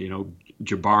wing.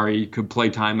 Jabari could play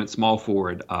time at small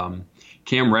forward.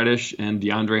 Cam Reddish and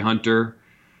DeAndre Hunter,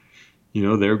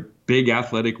 they're big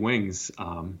athletic wings.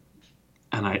 And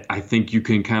I think you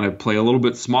can kind of play a little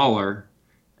bit smaller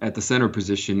at the center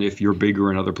position if you're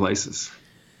bigger in other places.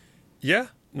 Yeah,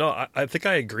 no, I think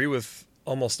I agree with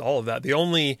almost all of that.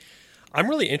 I'm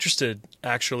really interested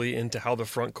actually into how the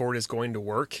front court is going to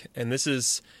work. And this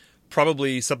is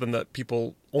probably something that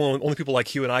only people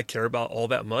like you and I care about all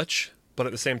that much. But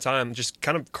at the same time, just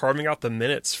kind of carving out the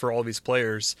minutes for all these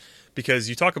players, because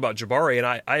you talk about Jabari,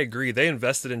 and I agree, they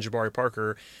invested in Jabari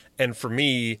Parker. And for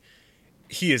me,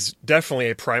 he is definitely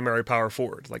a primary power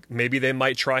forward. Like maybe they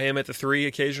might try him at the 3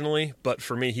 occasionally, but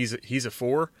for me, he's a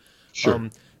 4. Sure.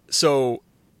 So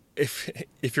if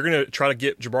you're going to try to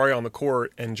get Jabari on the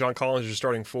court and John Collins is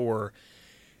starting 4,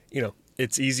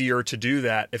 it's easier to do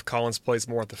that if Collins plays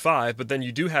more at the 5. But then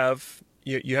you have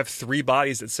 3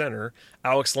 bodies at center.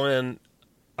 Alex Len,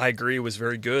 I agree, was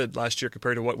very good last year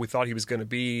compared to what we thought he was going to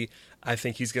be. I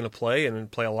think he's going to play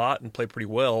and play a lot and play pretty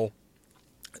well.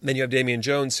 And then you have Damian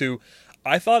Jones, who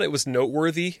I thought it was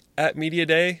noteworthy at Media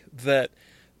Day that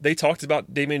they talked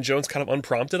about Damian Jones kind of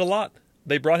unprompted a lot.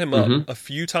 They brought him up a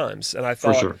few times, and I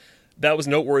thought that was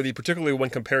noteworthy, particularly when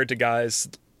compared to guys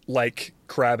like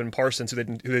Crabbe and Parsons, who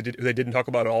they didn't talk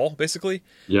about at all, basically.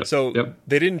 Yep. So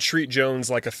they didn't treat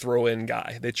Jones like a throw-in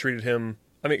guy. They treated him.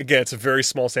 I mean, again, it's a very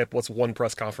small sample. It's one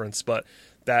press conference, but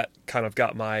that kind of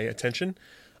got my attention.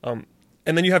 And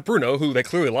then you have Bruno, who they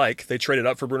clearly like. They traded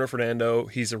up for Bruno Fernando.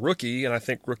 He's a rookie, and I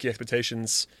think rookie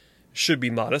expectations should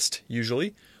be modest,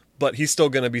 usually. But he's still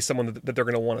going to be someone that they're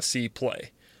going to want to see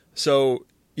play. So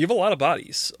you have a lot of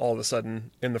bodies all of a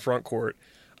sudden in the front court.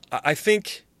 I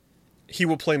think he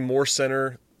will play more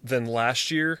center than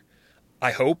last year,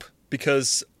 I hope,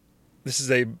 because this is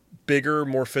a bigger,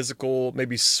 more physical,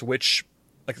 maybe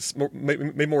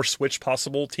more switch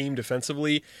possible team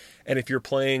defensively. And if you're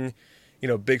playing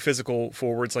big physical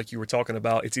forwards like you were talking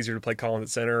about, it's easier to play Collins at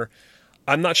center.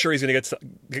 I'm not sure he's going to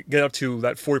get up to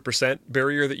that 40%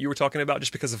 barrier that you were talking about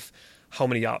just because of how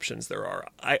many options there are.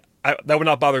 That would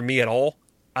not bother me at all.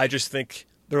 I just think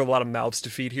there are a lot of mouths to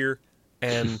feed here.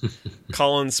 And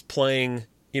Collins playing,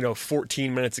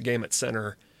 14 minutes a game at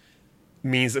center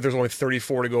means that there's only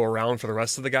 34 to go around for the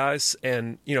rest of the guys.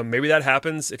 And, maybe that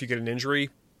happens if you get an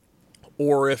injury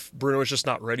or if Bruno is just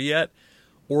not ready yet,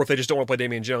 or if they just don't want to play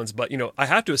Damian Jones. But, I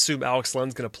have to assume Alex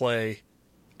Len's going to play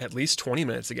at least 20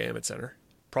 minutes a game at center.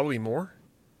 Probably more.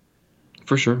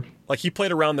 For sure. Like he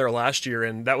played around there last year,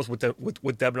 and that was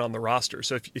with Devin on the roster.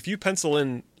 So if you pencil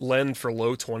in Len for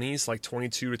low 20s, like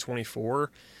 22 to 24,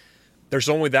 there's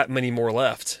only that many more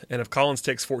left. And if Collins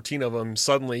takes 14 of them,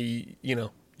 suddenly,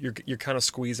 you're kind of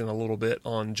squeezing a little bit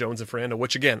on Jones and Fernando,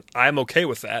 which, again, I'm okay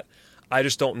with that. I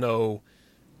just don't know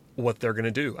what they're going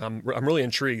to do. I'm really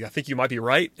intrigued. I think you might be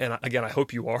right, and again, I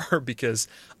hope you are, because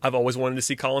I've always wanted to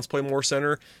see Collins play more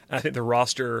center, and I think the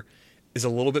roster is a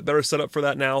little bit better set up for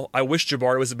that now. I wish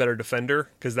Jabari was a better defender,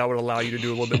 because that would allow you to do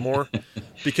a little bit more,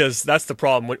 because that's the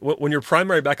problem. When your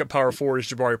primary backup power forward is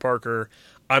Jabari Parker,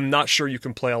 I'm not sure you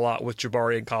can play a lot with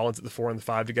Jabari and Collins at the 4 and the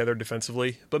 5 together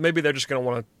defensively, but maybe they're just going to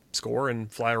want to score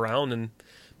and fly around, and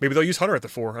maybe they'll use Hunter at the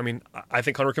 4. I mean, I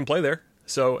think Hunter can play there,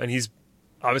 and he's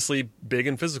obviously big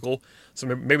and physical, so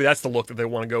maybe that's the look that they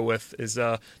want to go with, is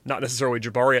not necessarily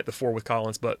Jabari at the 4 with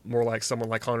Collins, but more like someone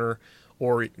like Hunter,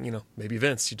 or maybe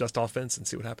Vince. You dust off Vince and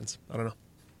see what happens. I don't know.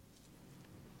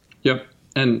 Yep,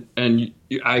 and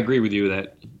I agree with you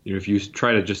that if you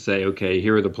try to just say, okay,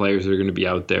 here are the players that are going to be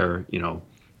out there,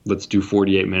 let's do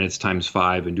 48 minutes times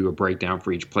 5 and do a breakdown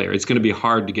for each player. It's going to be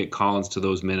hard to get Collins to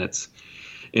those minutes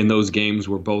in those games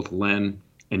where both Len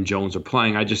and Jones are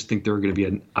playing. I just think there are going to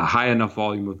be a high enough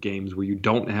volume of games where you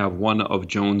don't have one of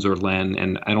Jones or Len,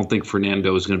 and I don't think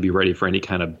Fernando is going to be ready for any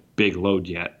kind of big load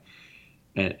yet.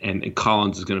 And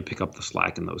Collins is going to pick up the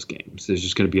slack in those games. There's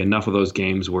just going to be enough of those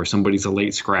games where somebody's a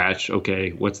late scratch. Okay,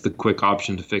 what's the quick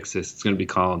option to fix this? It's going to be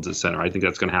Collins at center. I think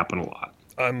that's going to happen a lot.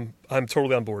 I'm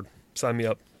totally on board. Sign me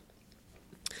up.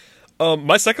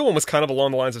 My second one was kind of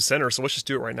along the lines of center, so let's just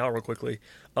do it right now real quickly.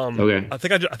 Okay. I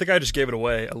think I just gave it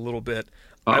away a little bit.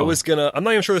 Uh-oh. I'm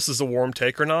not even sure this is a warm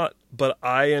take or not, but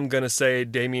I am going to say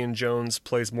Damian Jones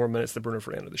plays more minutes than Bruno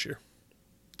Fernando this year.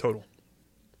 Total.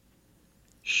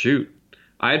 Shoot.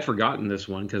 I had forgotten this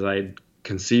one because I had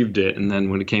conceived it, and then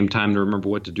when it came time to remember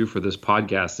what to do for this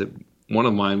podcast, one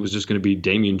of mine was just going to be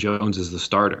Damian Jones as the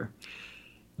starter.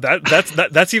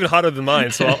 That's even hotter than mine,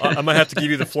 so I might have to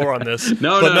give you the floor on this.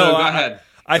 No, go ahead.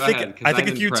 I think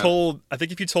if you told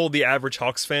the average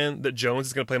Hawks fan that Jones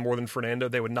is going to play more than Fernando,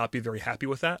 they would not be very happy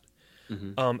with that,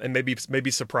 and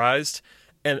maybe surprised.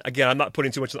 And again, I'm not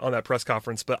putting too much on that press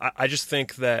conference, but I just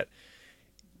think that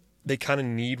they kind of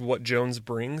need what Jones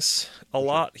brings a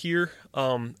lot here.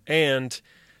 And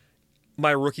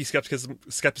my rookie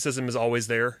skepticism is always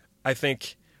there. I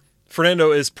think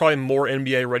Fernando is probably more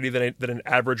NBA ready than an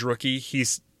average rookie.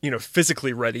 He's,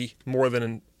 physically ready more than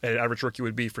an average rookie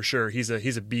would be for sure. He's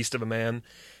a beast of a man,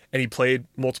 and he played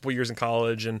multiple years in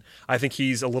college, and I think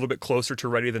he's a little bit closer to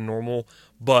ready than normal.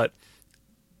 But,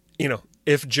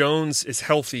 if Jones is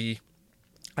healthy,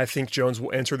 I think Jones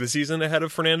will enter the season ahead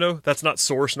of Fernando. That's not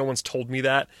source. No one's told me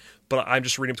that, but I'm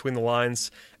just reading between the lines.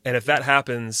 And if that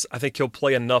happens, I think he'll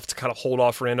play enough to kind of hold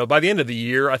off Fernando. By the end of the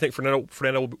year, I think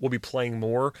Fernando will be playing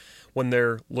more when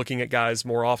they're looking at guys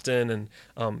more often and,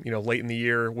 late in the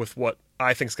year with what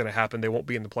I think is going to happen. They won't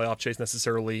be in the playoff chase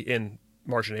necessarily in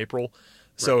March and April.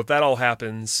 So if that all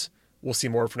happens, we'll see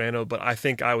more of Fernando. But I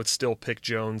think I would still pick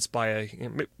Jones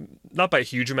not by a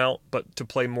huge amount, but to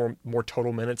play more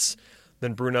total minutes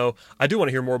than Bruno. I do want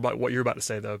to hear more about what you're about to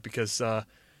say, though, because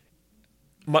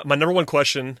my number one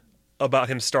question about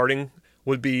him starting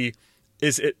would be,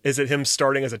 is it him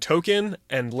starting as a token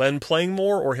and Len playing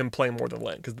more, or him playing more than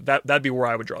Len? Because that'd be where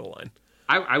I would draw the line.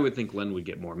 I would think Len would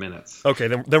get more minutes. Okay,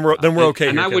 then we're okay.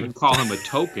 And here, I Kevin. wouldn't call him a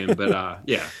token, but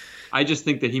yeah, I just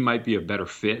think that he might be a better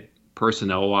fit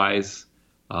personnel wise.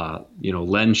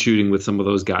 Len shooting with some of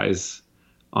those guys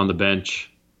on the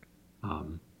bench.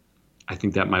 I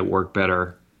think that might work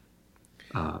better.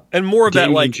 And more of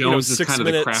Damian that, Jones is 6 kind of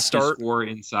the minute crafty start. scorer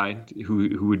inside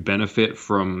who would benefit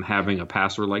from having a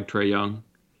passer like Trae Young.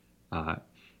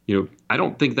 I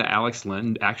don't think that Alex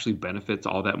Len actually benefits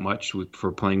all that much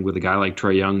for playing with a guy like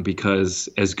Trae Young, because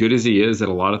as good as he is at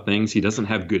a lot of things, he doesn't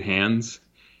have good hands.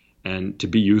 And to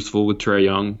be useful with Trae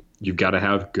Young, you've got to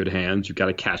have good hands. You've got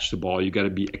to catch the ball. You've got to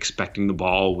be expecting the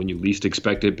ball when you least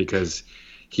expect it, because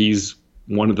he's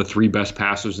one of the 3 best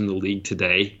passers in the league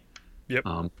today. Yep.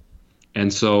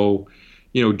 And so,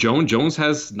 Jones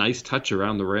has nice touch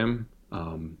around the rim.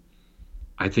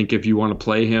 I think if you want to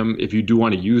play him, if you do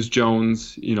want to use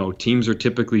Jones, teams are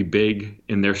typically big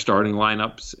in their starting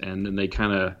lineups, and then they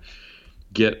kind of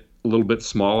get a little bit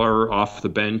smaller off the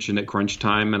bench and at crunch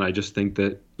time. And I just think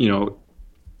that, can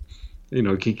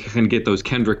get those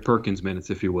Kendrick Perkins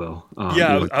minutes, if you will.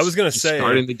 I was going to say,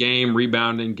 starting the game,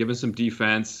 rebounding, giving some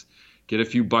defense, get a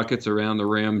few buckets around the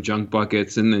rim, junk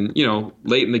buckets. And then,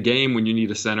 late in the game when you need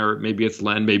a center, maybe it's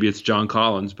Len, maybe it's John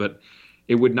Collins, but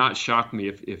it would not shock me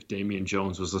if Damian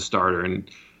Jones was the starter. And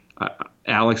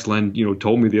Alex Len,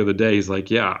 told me the other day, he's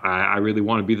like, yeah, I really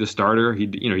want to be the starter. He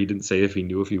didn't say if he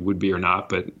knew if he would be or not,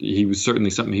 but he was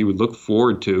certainly something he would look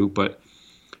forward to. But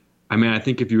I mean, I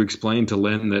think if you explain to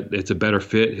Len that it's a better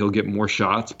fit, he'll get more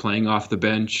shots playing off the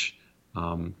bench.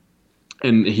 And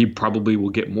he probably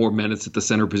will get more minutes at the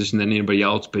center position than anybody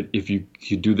else. But if you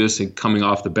do this and coming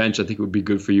off the bench, I think it would be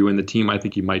good for you and the team. I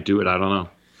think he might do it. I don't know.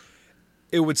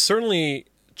 It would certainly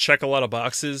check a lot of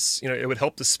boxes. It would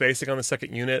help the spacing on the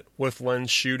second unit with Len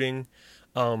shooting.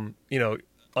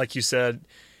 Like you said,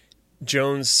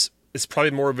 Jones is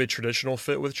probably more of a traditional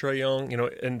fit with Trae Young.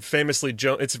 And famously,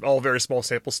 it's all very small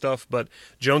sample stuff, but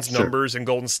Jones' numbers in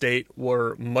Golden State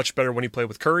were much better when he played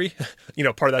with Curry.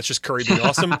 Part of that's just Curry being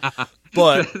awesome.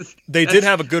 But they did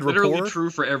have a good rapport. Literally true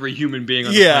for every human being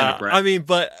on the planet, Brad. I mean,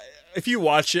 but if you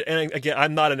watch it, and again,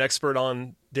 I'm not an expert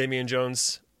on Damian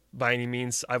Jones by any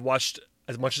means. I've watched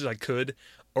as much as I could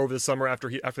over the summer after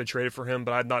they traded for him,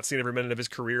 but I've not seen every minute of his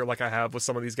career like I have with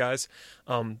some of these guys.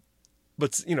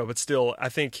 But still, I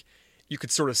think you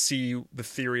could sort of see the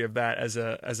theory of that as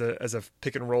a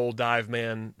pick and roll dive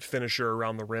man finisher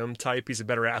around the rim type. He's a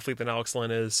better athlete than Alex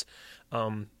Len is.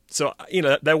 So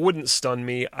that wouldn't stun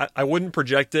me. I wouldn't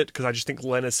project it because I just think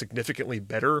Len is significantly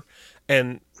better,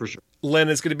 and for sure, Len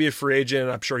is going to be a free agent.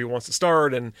 I'm sure he wants to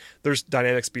start, and there's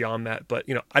dynamics beyond that. But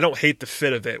I don't hate the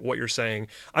fit of it. What you're saying,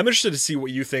 I'm interested to see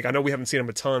what you think. I know we haven't seen him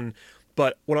a ton,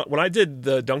 but when I did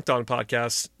the Dunked On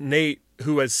podcast, Nate,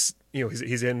 who has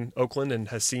he's in Oakland and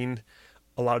has seen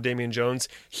a lot of Damian Jones,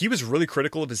 he was really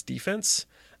critical of his defense,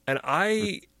 and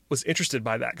I was interested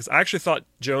by that because I actually thought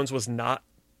Jones was not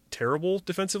terrible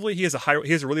defensively. He has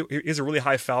a really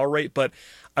high foul rate, but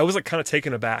I was kind of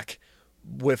taken aback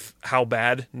with how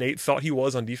bad Nate thought he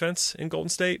was on defense in Golden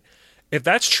State. If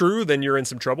that's true, then you're in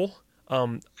some trouble.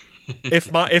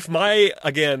 If my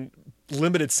again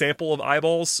limited sample of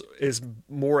eyeballs is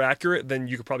more accurate, then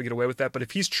you could probably get away with that. But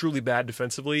if he's truly bad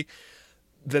defensively,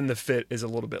 then the fit is a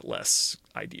little bit less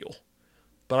ideal.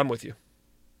 But I'm with you.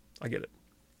 I get it.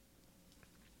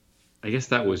 I guess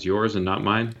that was yours and not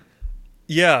mine.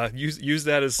 Yeah, use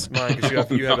that as mine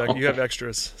because you have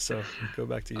extras. So go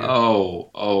back to you. Oh,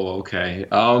 okay.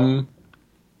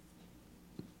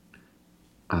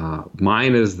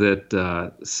 Mine is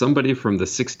that somebody from the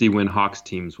 60-win Hawks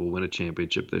teams will win a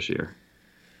championship this year.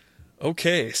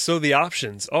 Okay, so the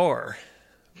options are.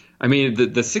 I mean, the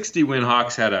 60-win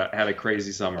Hawks had a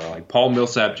crazy summer. Like Paul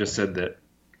Millsap just said that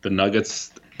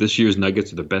this year's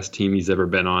Nuggets are the best team he's ever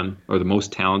been on, or the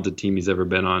most talented team he's ever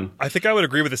been on. I think I would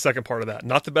agree with the second part of that.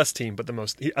 Not the best team, but the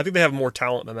most. I think they have more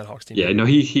talent than that Hawks team. Yeah, no,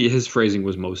 his phrasing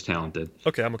was most talented.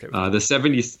 Okay, I'm okay with that.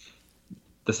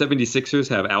 The 76ers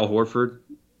have Al Horford,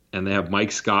 and they have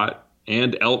Mike Scott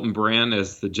and Elton Brand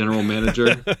as the general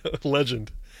manager.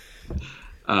 Legend.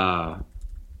 Al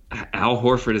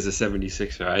Horford is a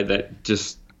 76er. That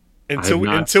just until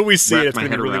we see it, it's my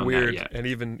going to be head really around weird. that yet.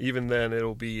 And even then,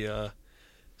 it'll be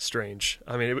strange.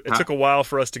 I mean, it took a while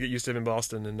for us to get used to him in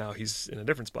Boston, and now he's in a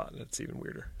different spot, and it's even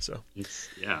weirder. So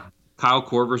Kyle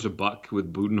Korver's a buck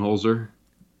with Budenholzer.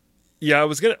 Yeah, I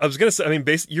was gonna say. I mean,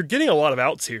 you're getting a lot of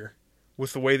outs here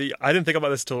with the way that I didn't think about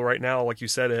this till right now. Like you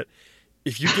said it.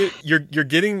 If you get you're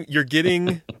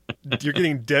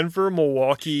getting Denver,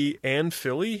 Milwaukee, and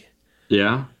Philly.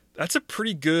 Yeah, that's a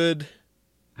pretty good.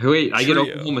 Wait, I get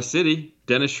trio. Oklahoma City.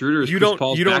 Dennis Schroeder is you Chris don't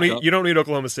Paul's you don't backup. need you don't need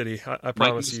Oklahoma City. I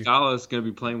promise Mike Muscala is going to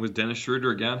be playing with Dennis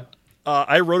Schroeder again.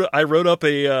 I wrote up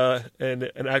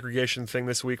an aggregation thing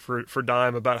this week for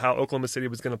Dime about how Oklahoma City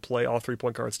was going to play all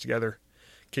 3-point guards together.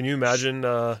 Can you imagine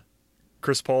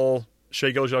Chris Paul,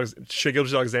 Shai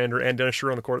Gilgeous-Alexander, and Dennis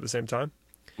Schroeder on the court at the same time?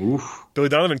 Oof. Billy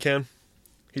Donovan can.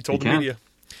 He told the media.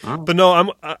 Oh. But no,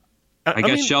 I got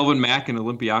mean, Shelvin Mack and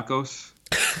Olympiakos.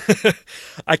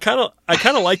 I kind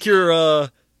of like your.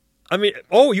 I mean,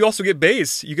 you also get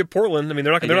Bays. You get Portland. I mean,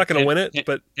 they're not going to win it,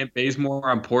 but Kent Bazemore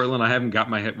on Portland. I haven't got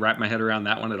wrapped my head around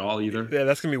that one at all either. Yeah,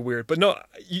 that's gonna be weird. But no,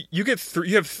 you have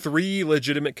three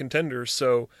legitimate contenders,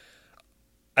 so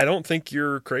I don't think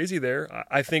you're crazy there.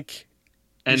 I think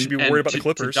you should be worried about the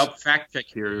Clippers. To fact check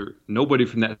here, nobody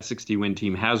from that 60-win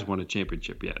team has won a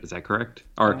championship yet. Is that correct?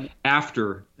 Or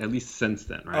after, at least since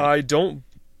then, right? I don't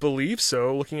believe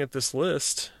so. Looking at this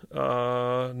list,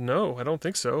 no, I don't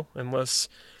think so. Unless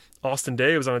Austin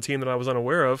Day was on a team that I was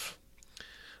unaware of.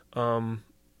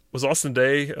 Was Austin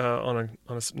Day on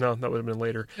a no? That would have been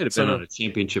later. It would have been on a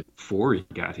championship before he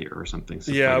got here or something.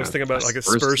 Yeah, I was thinking about like a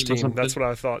Spurs team. That's what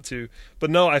I thought too. But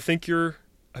no, I think you're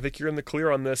in the clear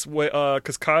on this.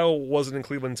 Because Kyle wasn't in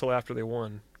Cleveland until after they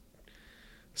won.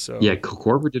 So yeah,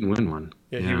 Korver didn't win one.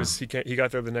 Yeah, he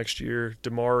got there the next year.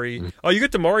 Damari. Mm-hmm. Oh, you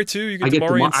get Damari too. You get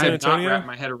Damari in San I have Antonio. not wrapped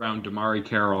my head around Damari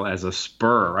Carroll as a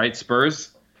Spur, right?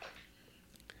 Spurs.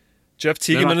 Jeff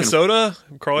Teague in Minnesota,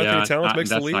 Karl Anthony Towns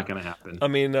makes the league. That's not going to happen. I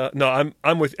mean, no,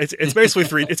 I'm with. It's basically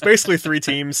three. It's basically three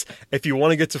teams. If you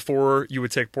want to get to 4, you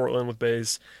would take Portland with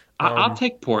Bays. I'll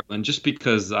take Portland just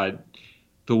because the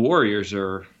Warriors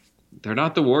they're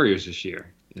not the Warriors this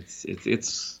year.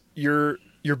 It's your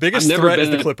biggest threat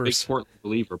is the Clippers. I've never been a big Portland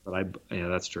believer, but yeah,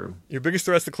 that's true. Your biggest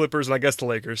threat is the Clippers, and I guess the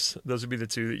Lakers. Those would be the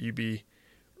two that you'd be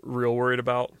real worried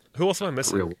about. Who else am I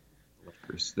missing?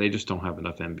 They just don't have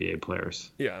enough NBA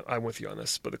players. Yeah, I'm with you on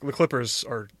this, but the Clippers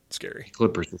are scary.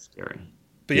 Clippers are scary.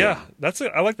 But yeah, that's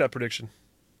it. I like that prediction.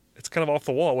 It's kind of off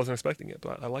the wall. I wasn't expecting it,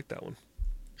 but I like that one.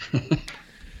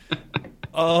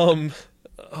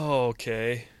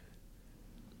 Okay.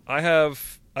 I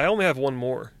only have one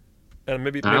more, and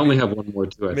maybe I only have one more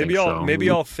too. Maybe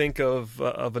I'll think of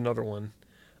another one.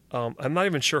 I'm not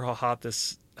even sure how hot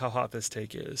this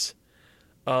take is.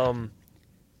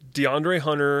 DeAndre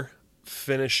Hunter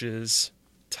finishes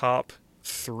top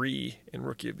 3 in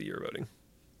Rookie of the Year voting.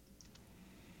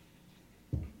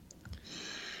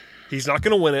 He's not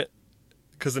going to win it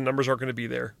because the numbers aren't going to be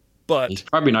there. But he's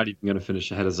probably not even going to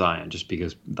finish ahead of Zion just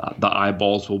because the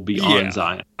eyeballs will be on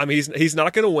Zion. I mean, he's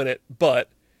not going to win it, but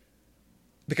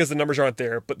because the numbers aren't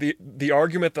there. But the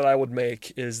argument that I would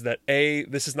make is that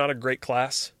this is not a great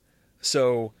class,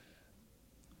 so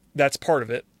that's part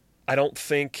of it. I don't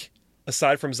think,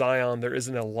 aside from Zion, there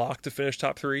isn't a lock to finish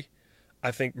top 3.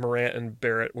 I think Morant and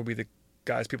Barrett will be the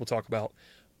guys people talk about.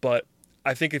 But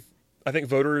I think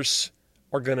voters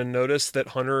are going to notice that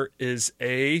Hunter is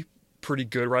A, pretty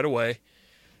good right away,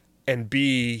 and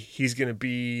B, he's going to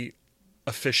be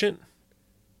efficient,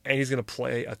 and he's going to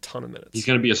play a ton of minutes. He's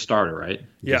going to be a starter, right?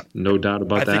 Yeah. There's no doubt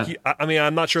about that. I mean,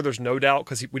 I'm not sure there's no doubt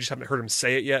because we just haven't heard him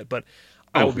say it yet, but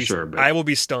I will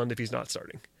be stunned if he's not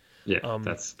starting. Yeah,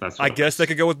 that's I guess they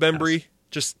could go with Bembry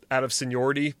just out of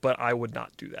seniority, but I would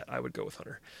not do that. I would go with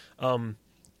Hunter.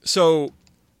 So,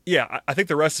 yeah, I think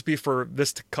the recipe for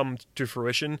this to come to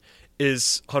fruition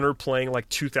is Hunter playing like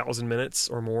 2,000 minutes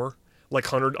or more, like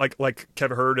Hunter, like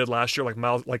Kevin Huerter did last year, like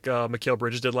Mikal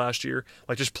Bridges did last year,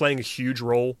 like just playing a huge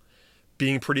role,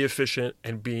 being pretty efficient,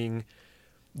 and being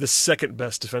the second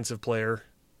best defensive player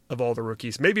of all the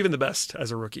rookies, maybe even the best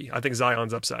as a rookie. I think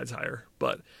Zion's upside's higher,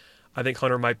 but I think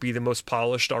Hunter might be the most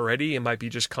polished already and might be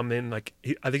just come in I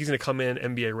think he's going to come in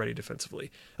NBA ready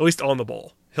defensively, at least on the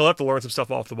ball. He'll have to learn some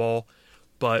stuff off the ball,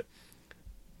 but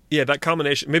yeah, that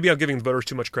combination, maybe I'm giving the voters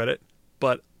too much credit,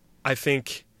 but I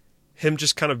think him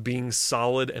just kind of being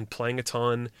solid and playing a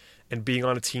ton and being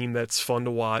on a team that's fun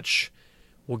to watch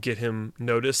will get him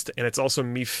noticed. And it's also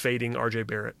me fading RJ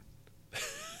Barrett,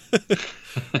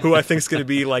 who I think is going to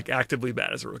be like actively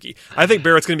bad as a rookie. I think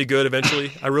Barrett's going to be good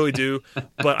eventually. I really do.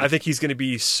 But I think he's going to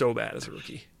be so bad as a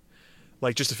rookie.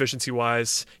 Like just efficiency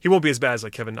wise, he won't be as bad as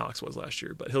like Kevin Knox was last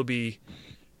year, but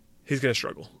he's going to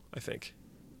struggle, I think.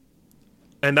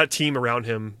 And that team around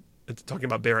him, talking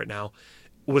about Barrett now,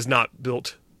 was not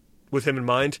built with him in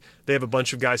mind. They have a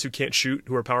bunch of guys who can't shoot,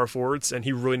 who are power forwards, and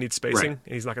he really needs spacing,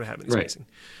 and he's not going to have any spacing.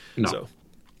 No. So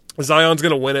Zion's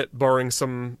going to win it, barring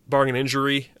an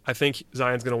injury. I think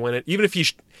Zion's going to win it, even if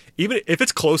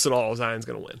it's close at all. Zion's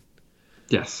going to win.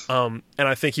 Yes. And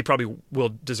I think he probably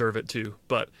will deserve it too.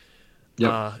 But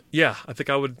yeah, I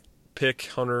think I would pick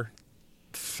Hunter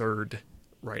third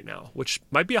right now, which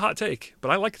might be a hot take,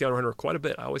 but I like DeAndre Hunter quite a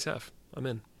bit. I always have. I'm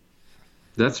in.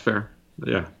 That's fair.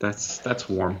 Yeah, that's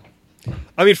warm.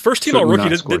 I mean, first team all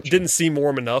Certainly rookie didn't seem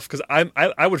warm enough because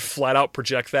I would flat out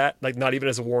project that, like not even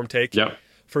as a warm take. Yep.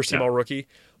 First team all rookie,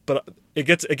 but it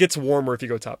gets warmer if you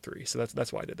go top three. So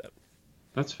that's why I did that.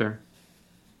 That's fair.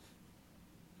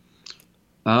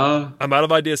 I'm out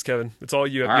of ideas, Kevin. It's all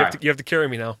you. You have to carry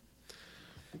me now.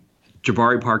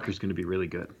 Jabari Parker's going to be really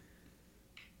good.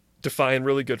 Define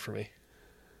really good for me.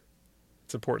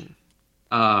 It's important.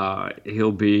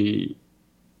 He'll be.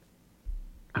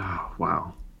 Oh,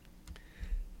 wow.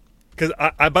 Because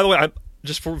I by the way,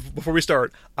 before we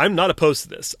start, I'm not opposed to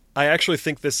this. I actually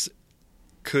think this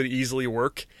could easily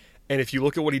work. And if you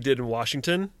look at what he did in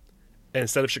Washington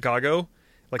instead of Chicago,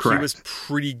 like Correct. He was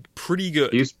pretty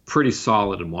good. He was pretty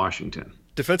solid in Washington.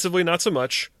 Defensively, not so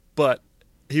much, but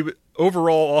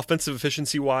overall offensive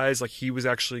efficiency wise, like he was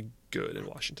actually good in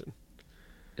Washington.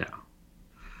 Yeah.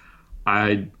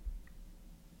 I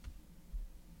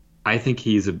think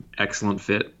he's an excellent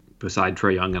fit beside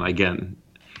Trae Young. And again,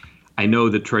 I know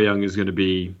that Trae Young is going to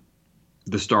be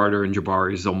the starter and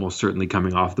Jabari is almost certainly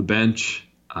coming off the bench.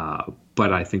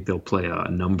 But I think they'll play a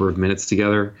number of minutes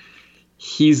together.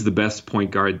 He's the best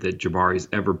point guard that Jabari's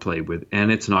ever played with,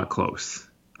 and it's not close.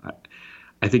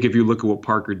 I think if you look at what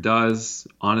Parker does,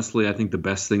 honestly, I think the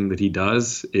best thing that he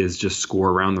does is just score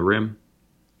around the rim.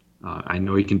 I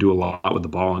know he can do a lot with the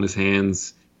ball in his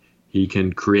hands. He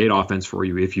can create offense for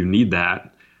you if you need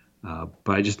that. But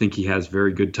I just think he has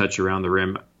very good touch around the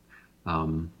rim.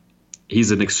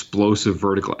 He's an explosive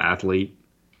vertical athlete.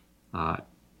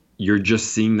 You're just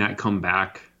seeing that come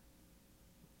back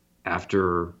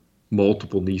after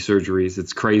multiple knee surgeries.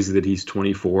 It's crazy that he's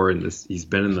 24 and he's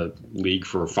been in the league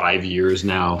for 5 years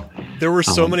now. There were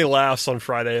so many laughs on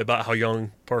Friday about how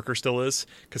young Parker still is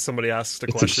because somebody asked a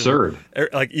question. It's absurd.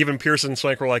 Like even Pierce and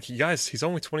Swank were like, "You guys, he's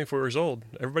only 24 years old.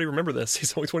 Everybody remember this.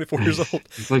 He's only 24 years old."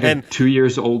 He's like 2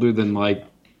 years older than like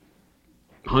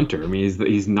Hunter. I mean,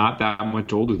 he's not that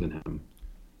much older than him.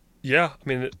 Yeah, I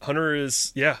mean Hunter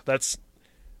is. Yeah, that's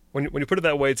when you put it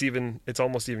that way, it's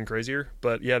almost even crazier.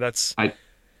 But yeah, that's.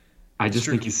 I just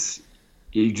think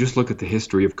you just look at the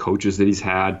history of coaches that he's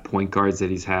had, point guards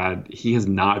that he's had. He has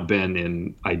not been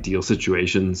in ideal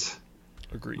situations.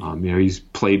 Agreed. He's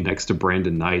played next to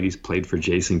Brandon Knight. He's played for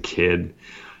Jason Kidd.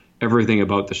 Everything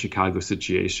about the Chicago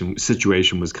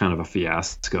situation was kind of a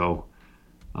fiasco.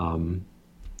 And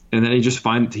then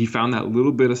he found that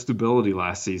little bit of stability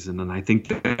last season. And I think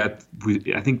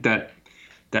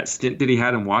that stint that he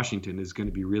had in Washington is going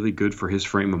to be really good for his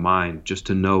frame of mind, just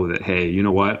to know that, hey, you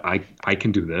know what, I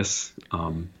can do this.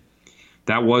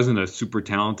 That wasn't a super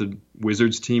talented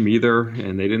Wizards team either,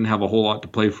 and they didn't have a whole lot to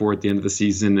play for at the end of the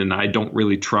season, and I don't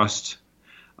really trust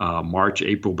March,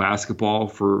 April basketball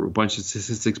for a bunch of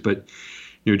statistics, but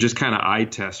just kind of eye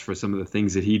test for some of the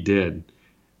things that he did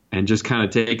and just kind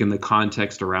of taking the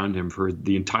context around him for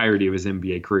the entirety of his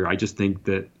NBA career. I just think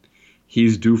that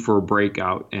he's due for a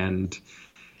breakout, and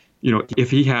if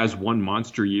he has one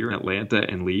monster year in Atlanta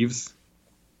and leaves,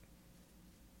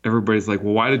 everybody's like,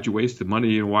 well, why did you waste the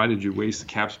money and why did you waste the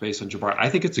cap space on Jabari? I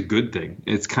think it's a good thing.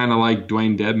 It's kind of like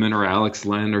Dwayne Dedmon or Alex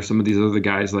Len or some of these other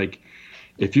guys. Like,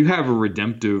 if you have a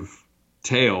redemptive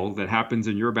tale that happens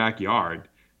in your backyard,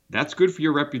 that's good for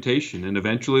your reputation. And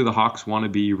eventually the Hawks want to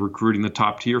be recruiting the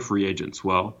top tier free agents.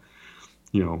 Well,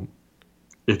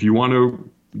 if you want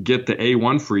to get the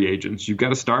A1 free agents, you've got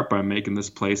to start by making this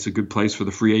place a good place for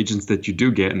the free agents that you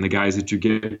do get and the guys that you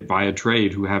get via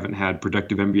trade who haven't had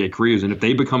productive NBA careers. And if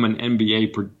they become an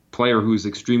NBA player who's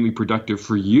extremely productive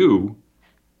for you,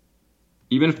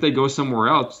 even if they go somewhere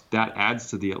else, that adds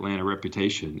to the Atlanta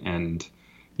reputation. And,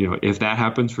 if that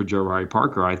happens for Jabari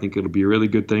Parker, I think it'll be a really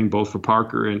good thing both for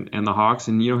Parker and the Hawks.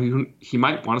 And, he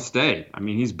might want to stay. I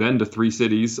mean, he's been to 3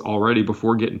 cities already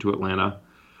before getting to Atlanta.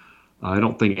 I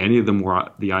don't think any of them were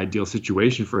the ideal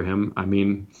situation for him. I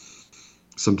mean,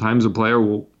 sometimes a player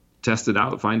will test it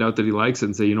out, find out that he likes it,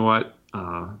 and say, you know what,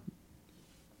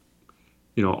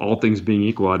 all things being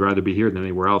equal, I'd rather be here than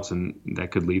anywhere else, and that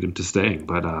could lead him to staying.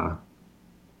 But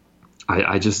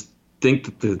I just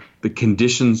think that the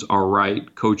conditions are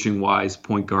right, coaching-wise,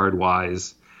 point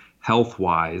guard-wise,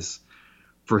 health-wise,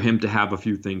 for him to have a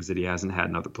few things that he hasn't had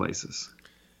in other places.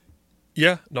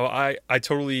 Yeah, no, I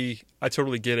totally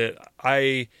get it.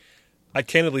 I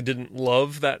candidly didn't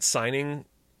love that signing,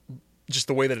 just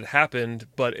the way that it happened.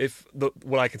 But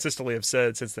what I consistently have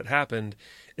said since that happened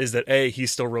is that A,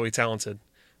 he's still really talented,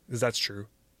 because that's true,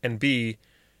 and B,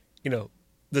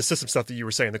 the system stuff that you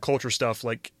were saying, the culture stuff,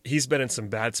 like he's been in some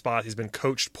bad spots. He's been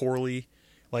coached poorly,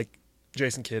 like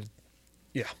Jason Kidd.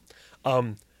 Yeah,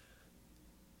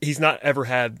 he's not ever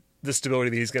had the stability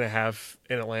that he's going to have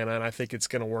in Atlanta, and I think it's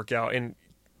going to work out. And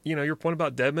your point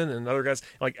about Dedmon and other guys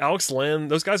like Alex Len,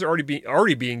 those guys are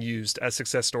already being used as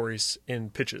success stories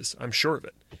in pitches. I'm sure of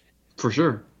it. For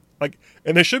sure. Like,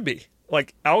 and they should be.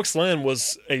 Like, Alex Len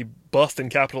was a bust in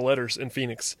capital letters in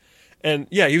Phoenix, and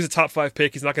yeah, he was a top 5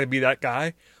 pick. He's not going to be that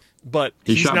guy, but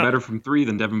he shot better from 3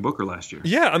 than Devin Booker last year.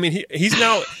 Yeah, I mean, he's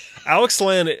now Alex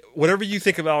Len. Whatever you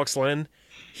think of Alex Len,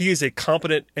 he is a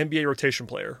competent NBA rotation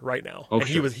player right now, and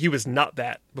sure. he was not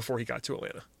that before he got to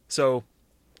Atlanta. So,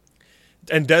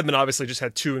 and Dedmon obviously just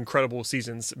had 2 incredible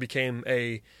seasons, became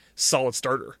a solid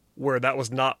starter, where that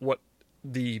was not what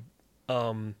the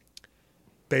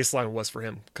baseline was for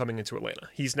him coming into Atlanta.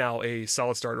 He's now a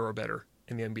solid starter or better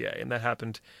in the NBA, and that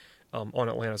happened on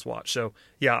Atlanta's watch. So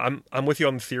yeah, I'm with you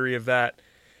on the theory of that,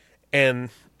 and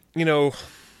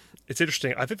it's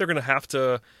interesting. I think they're going to have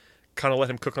to kind of let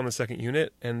him cook on the second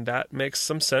unit, and that makes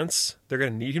some sense. They're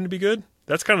going to need him to be good.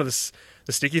 That's kind of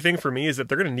the sticky thing for me, is that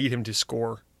they're going to need him to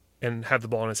score and have the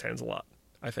ball in his hands a lot,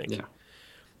 I think. Yeah.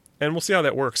 And we'll see how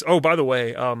that works. Oh, by the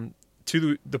way,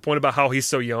 to the point about how he's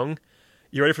so young,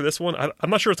 you ready for this one? I'm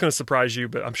not sure it's going to surprise you,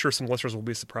 but I'm sure some listeners will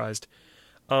be surprised.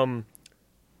 DeAndre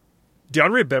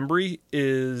Bembry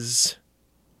is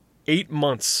 8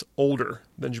 months older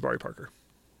than Jabari Parker.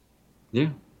 Yeah.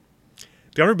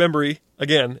 DeAndre Bembry,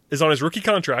 again, is on his rookie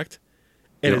contract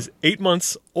and is 8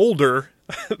 months older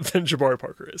than Jabari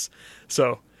Parker is.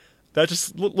 So that's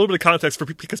just a little bit of context for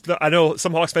people, because I know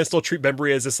some Hawks fans still treat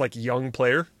Bembry as this like young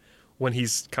player when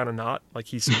he's kind of not. Like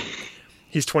he's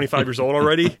 25 years old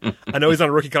already. I know he's on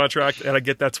a rookie contract, and I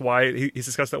get that's why he's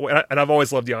discussed that way. And I've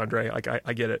always loved DeAndre. Like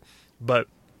I get it. But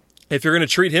if you're going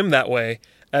to treat him that way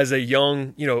as a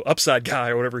young, upside guy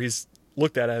or whatever he's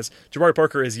looked at as, Jabari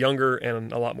Parker is younger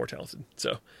and a lot more talented.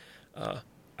 So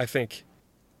I think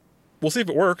we'll see if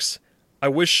it works. I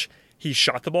wish he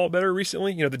shot the ball better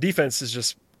recently. The defense is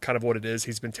just kind of what it is.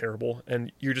 He's been terrible,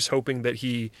 and you're just hoping that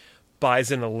he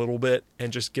buys in a little bit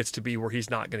and just gets to be where he's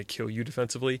not going to kill you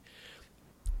defensively.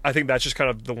 I think that's just kind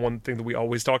of the one thing that we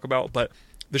always talk about, but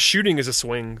the shooting is a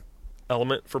swing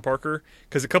element for Parker,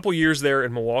 because a couple years there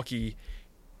in Milwaukee,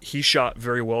 he shot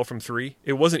very well from 3.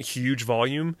 It wasn't huge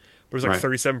volume, but it was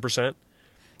like 37%.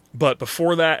 But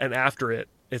before that and after it,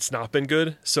 it's not been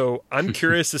good. So I'm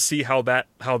curious to see how that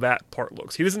part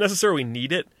looks. He doesn't necessarily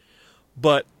need it,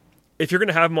 but if you're going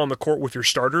to have him on the court with your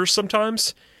starters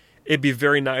sometimes, it'd be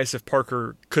very nice if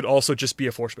Parker could also just be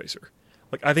a floor spacer.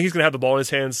 Like, I think he's going to have the ball in his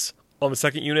hands on the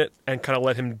second unit and kind of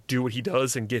let him do what he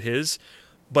does and get his.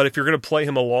 But if you're going to play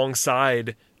him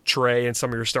alongside Trey and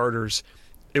some of your starters,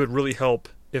 it would really help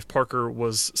if Parker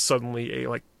was suddenly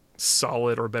a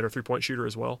solid or better 3-point shooter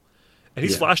as well. And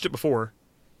he's flashed it before.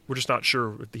 We're just not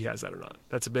sure if he has that or not.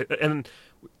 That's a bit. And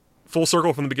full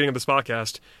circle from the beginning of this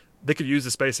podcast, they could use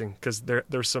the spacing, because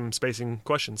there's some spacing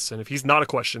questions. And if he's not a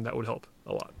question, that would help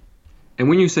a lot. And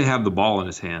when you say have the ball in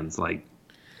his hands,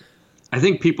 I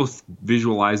think people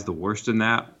visualize the worst in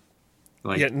that.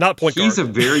 Not point guard. He's a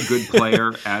very good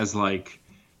player as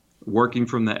working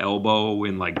from the elbow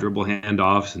in dribble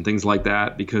handoffs and things like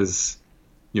that, because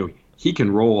he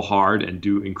can roll hard and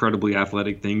do incredibly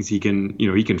athletic things. He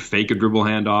can fake a dribble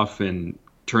handoff and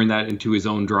turn that into his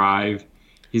own drive.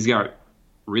 He's got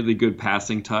really good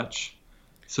passing touch.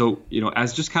 So,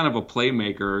 as just kind of a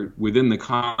playmaker within the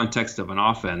context of an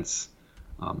offense,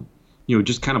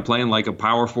 just kind of playing like a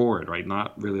power forward, right?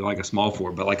 Not really like a small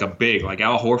forward, but like a big, like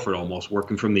Al Horford almost,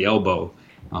 working from the elbow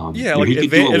Yeah, like he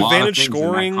could do a lot of advantage things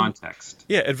scoring, in that context.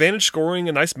 Yeah, advantage scoring,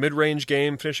 a nice mid-range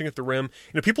game, finishing at the rim.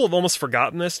 People have almost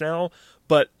forgotten this now,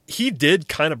 but he did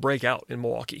kind of break out in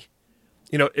Milwaukee.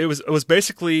 It was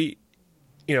basically,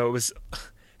 it was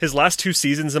his last 2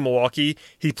 seasons in Milwaukee.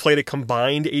 He played a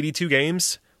combined 82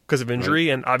 games because of injury,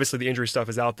 and obviously the injury stuff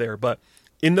is out there. But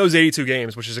in those 82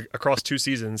 games, which is across 2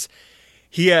 seasons,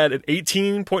 he had an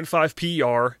 18.5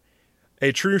 PER,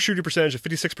 a true shooting percentage of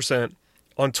 56%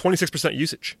 on 26%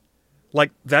 usage.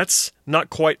 Like, that's not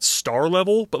quite star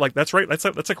level, but like that's right. That's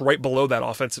like right below that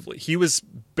offensively. He was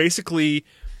basically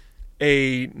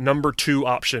a number 2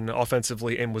 option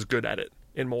offensively and was good at it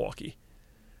in Milwaukee.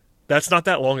 That's not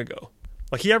that long ago.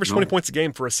 Like, he averaged 20 points a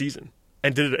game for a season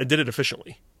and did it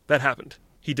efficiently. That happened.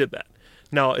 He did that.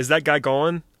 Now, is that guy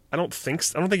gone? I don't think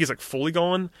he's like fully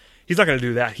gone. He's not going to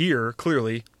do that here,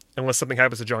 clearly, unless something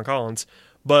happens to John Collins.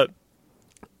 But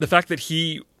the fact that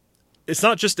it's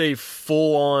not just a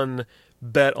full-on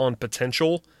bet on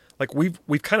potential. Like,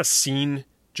 we've kind of seen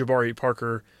Jabari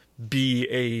Parker be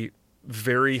a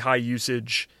very high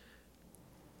usage,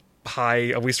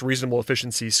 at least reasonable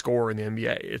efficiency scorer in the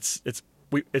NBA.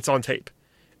 It's on tape.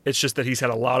 It's just that he's had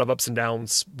a lot of ups and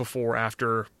downs before,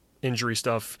 after injury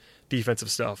stuff,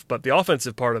 defensive stuff. But the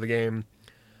offensive part of the game,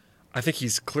 I think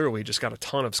he's clearly just got a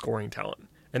ton of scoring talent.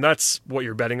 And that's what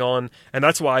you're betting on. And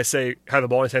that's why I say have the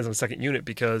ball in his hands on the second unit,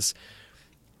 because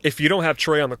if you don't have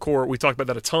Trae on the court, we talked about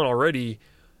that a ton already,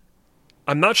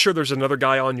 I'm not sure there's another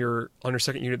guy on your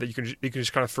second unit that you can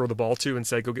just kind of throw the ball to and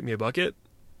say, go get me a bucket.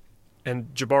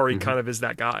 And Jabari kind of is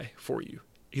that guy for you.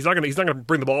 He's not gonna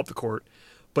bring the ball up the court,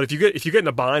 but if you get in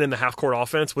a bind in the half court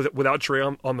offense without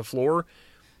Trae on the floor,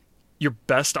 your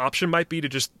best option might be to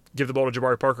just give the ball to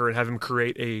Jabari Parker and have him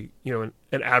create an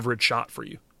average shot for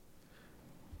you.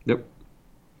 Yep.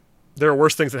 There are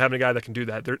worse things than having a guy that can do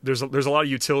that. There's a lot of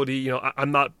utility.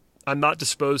 I'm not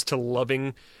disposed to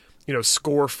loving,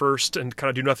 score first and kind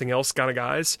of do nothing else kind of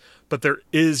guys, but there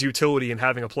is utility in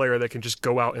having a player that can just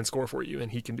go out and score for you,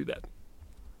 and he can do that.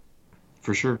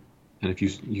 For sure. And if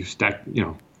you stack,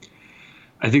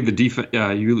 I think the defense.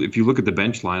 If you look at the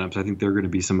bench lineups, I think they're going to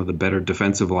be some of the better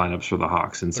defensive lineups for the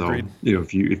Hawks. And so, Agreed.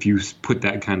 if you put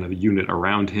that kind of unit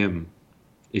around him,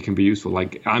 it can be useful.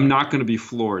 Like, I'm not going to be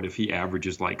floored if he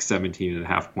averages like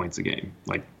 17.5 points a game.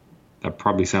 Like, that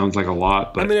probably sounds like a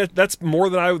lot, but I mean, that's more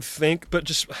than I would think. But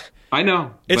just I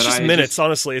know it's just minutes.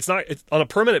 Honestly, it's on a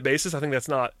per minute basis. I think that's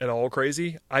not at all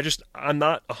crazy. I'm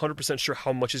not 100% sure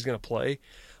how much he's going to play.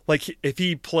 Like, if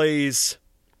he plays,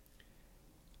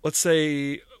 let's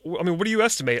say, what do you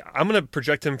estimate? I'm going to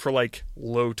project him for like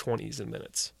low 20s in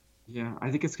minutes. Yeah,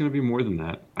 I think it's going to be more than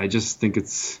that. I just think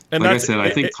it's, and like I said, I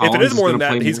think Collins if it is more than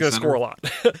that, he's going to score a lot.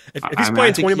 if he's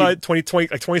playing 20,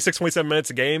 like 26, 27 minutes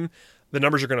a game, the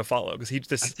numbers are going to follow, because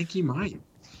I think he might.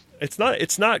 It's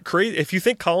not crazy. If you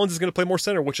think Collins is going to play more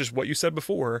center, which is what you said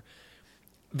before,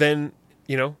 then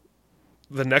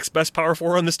the next best power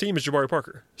forward on this team is Jabari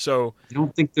Parker. So I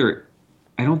don't think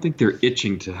they're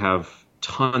itching to have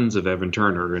tons of Evan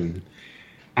Turner, and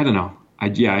I don't know. I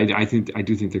do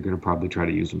think they're going to probably try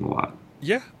to use him a lot.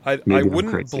 Yeah, I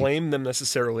wouldn't blame them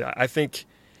necessarily. I think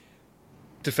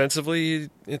defensively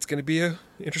it's going to be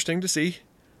interesting to see,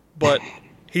 but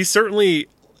he's certainly,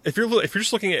 if you're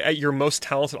just looking at your most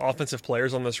talented offensive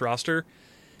players on this roster,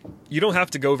 you don't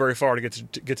have to go very far to get to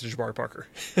Jabari Parker.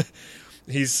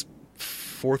 He's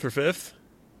 4th or 5th.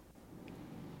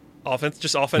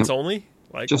 Offense only.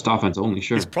 Like, just offense only,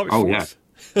 sure. He's probably 4th.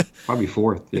 Yeah. Probably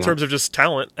 4th, yeah. In terms of just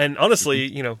talent. And honestly,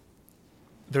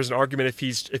 there's an argument if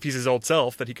he's his old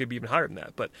self that he could be even higher than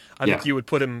that. But I think you would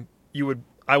put him.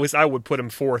 I would put him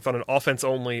 4th on an offense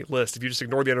only list. If you just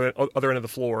ignore the other end of the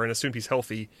floor and assume he's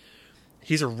healthy,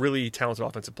 he's a really talented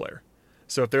offensive player.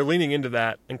 So if they're leaning into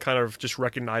that and kind of just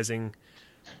recognizing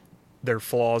their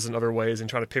flaws in other ways and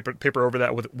trying to paper over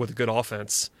that with a good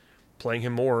offense, playing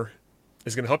him more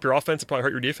is going to help your offense and probably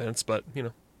hurt your defense. But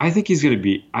I think he's going to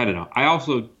be, I don't know. I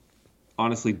also,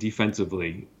 honestly,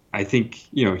 defensively, I think,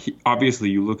 obviously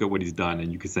you look at what he's done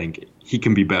and you could think he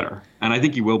can be better. And I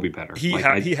think he will be better. He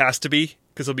has to be,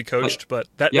 because he'll be coached, but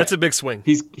that's a big swing.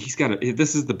 This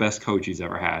is the best coach he's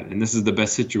ever had. And this is the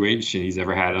best situation he's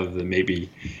ever had, other than maybe,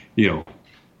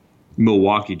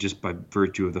 Milwaukee, just by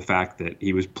virtue of the fact that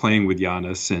he was playing with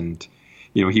Giannis and,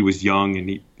 he was young.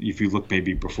 And if you look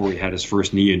maybe before he had his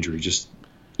first knee injury, just,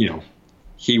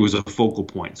 he was a focal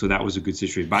point, so that was a good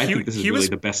situation. But I think this is really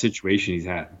the best situation he's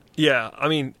had. Yeah, I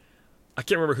mean, I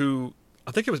can't remember who.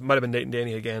 I think it might have been Nate and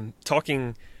Danny again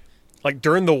talking, like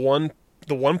during the one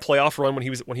playoff run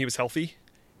when he was healthy,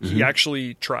 he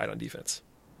actually tried on defense.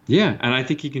 Yeah, and I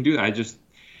think he can do that.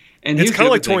 And It's here's kind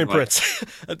the of like other thing,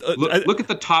 Torian Prince. look at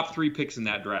the top 3 picks in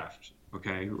that draft.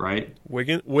 Okay, right?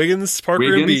 Wiggins, Parker,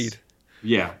 Wiggins, Embiid.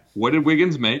 yeah. What did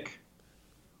Wiggins make?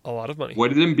 A lot of money.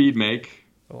 What did Embiid make?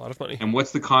 A lot of money. And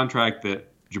what's the contract that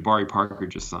Jabari Parker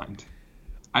just signed?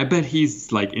 I bet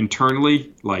he's like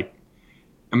internally, like,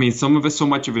 I mean, so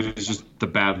much of it is just the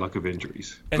bad luck of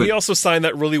injuries. And he also signed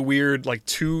that really weird, like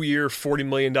 2-year, $40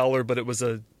 million, but it was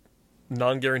a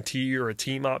non-guarantee or a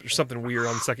team op or something weird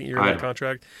on the second year of that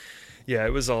contract. Yeah,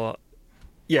 it was a lot.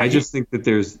 Yeah, I just think that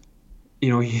there's,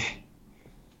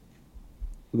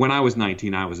 when I was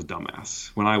 19, I was a dumbass.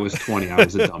 When I was 20, I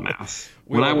was a dumbass.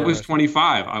 When I was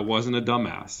 25, I wasn't a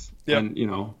dumbass. Yep.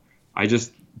 And, I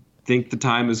just think the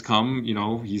time has come.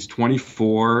 He's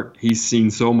 24. He's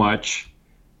seen so much.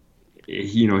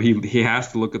 He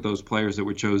has to look at those players that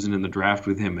were chosen in the draft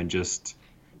with him and just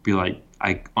be like,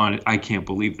 I can't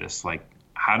believe this. Like,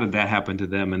 how did that happen to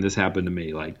them and this happened to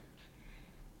me? Like,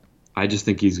 I just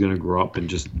think he's going to grow up and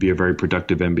just be a very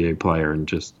productive NBA player and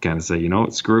just kind of say,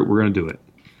 screw it, we're going to do it.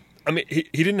 I mean, he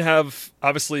didn't have,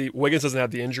 obviously, Wiggins doesn't have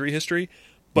the injury history,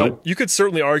 but Nope. You could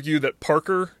certainly argue that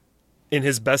Parker, in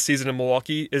his best season in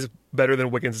Milwaukee, is better than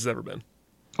Wiggins has ever been.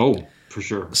 Oh, for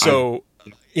sure. So,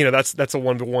 that's a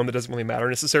 1-to-1 that doesn't really matter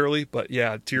necessarily. But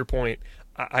yeah, to your point,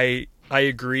 I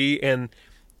agree. And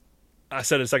I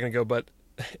said it a second ago, but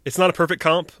it's not a perfect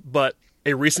comp. But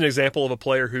a recent example of a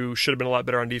player who should have been a lot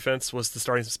better on defense was the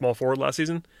starting small forward last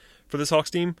season for this Hawks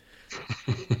team.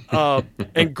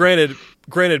 And granted,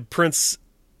 Prince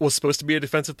was supposed to be a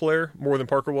defensive player more than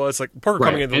Parker was. Like Parker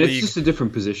coming into the league, it's just a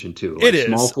different position too. Like it is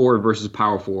small forward versus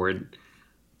power forward.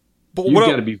 But You've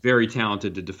got to be very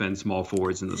talented to defend small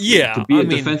forwards in this league. Yeah, To be a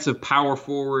defensive power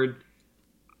forward,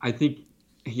 I think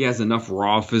he has enough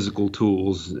raw physical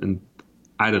tools, and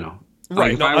I don't know. Right.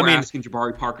 Like if I were asking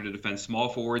Jabari Parker to defend small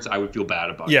forwards, I would feel bad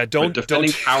about it. Yeah, But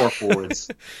defending power forwards,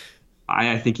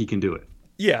 I think he can do it.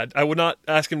 Yeah, I would not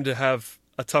ask him to have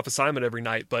a tough assignment every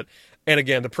night, and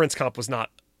again, the Prince comp is not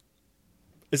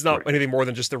right. Anything more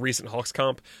than just the recent Hawks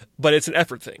comp, but it's an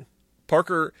effort thing.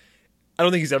 Parker, I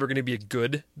don't think he's ever going to be a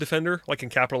good defender, like in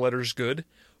capital letters good,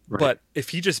 right. But if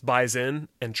he just buys in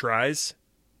and tries,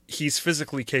 he's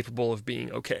physically capable of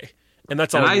being okay. And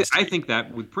that's all. And I think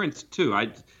that with Prince too.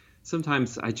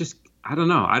 Sometimes I don't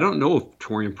know. I don't know if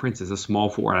Taurean Prince is a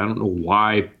small forward. I don't know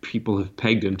why people have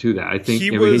pegged him to that. I think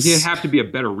he'd have to be a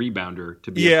better rebounder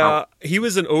to be. Yeah, he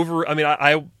was an over. I mean,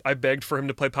 I begged for him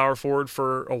to play power forward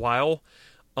for a while,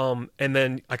 and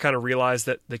then I kind of realized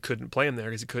that they couldn't play him there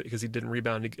because he didn't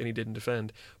rebound and he didn't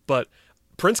defend. But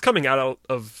Prince coming out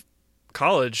of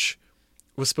college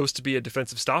was supposed to be a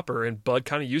defensive stopper, and Bud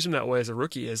kind of used him that way as a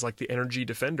rookie, as like the energy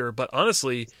defender. But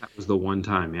honestly, that was the one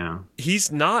time. Yeah,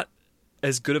 he's not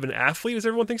as good of an athlete as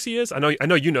everyone thinks he is. I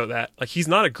know you know that. Like, he's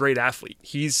not a great athlete.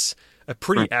 He's a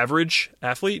pretty average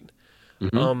athlete,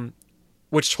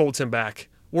 which holds him back.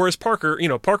 Whereas Parker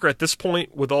at this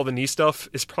point with all the knee stuff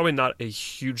is probably not a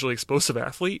hugely explosive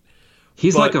athlete.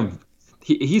 He's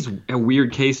he's a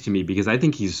weird case to me because I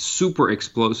think he's super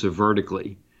explosive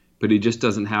vertically, but he just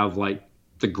doesn't have like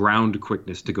the ground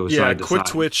quickness to go side to side. Yeah, quick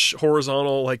twitch,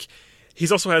 horizontal. Like,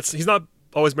 he's not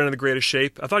always been in the greatest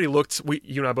shape. I thought he looked.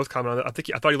 You and I both commented on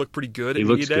that. I thought he looked pretty good at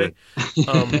media day.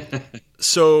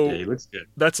 So yeah, he looks good.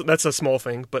 That's a small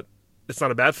thing, but it's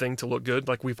not a bad thing to look good.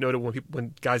 Like, we've noted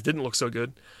when guys didn't look so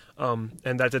good, and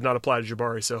that did not apply to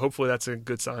Jabari. So hopefully that's a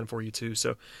good sign for you too.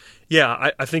 So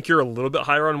yeah, I think you're a little bit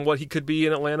higher on what he could be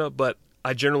in Atlanta, but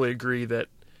I generally agree that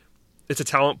it's a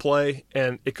talent play,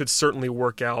 and it could certainly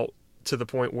work out to the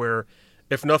point where,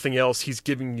 if nothing else, he's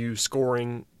giving you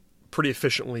scoring pretty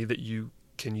efficiently that you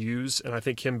can use, and I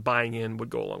think him buying in would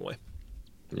go a long way.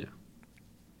 Yeah.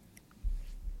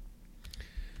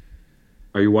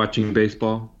 Are you watching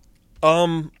baseball?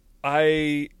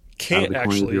 I can't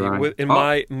actually. In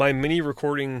my mini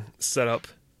recording setup,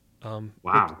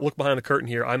 wow. Look behind the curtain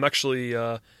here. I'm actually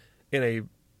in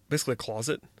basically a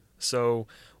closet, so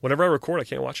whenever I record, I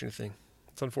can't watch anything.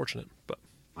 It's unfortunate, but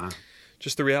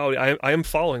just the reality. I am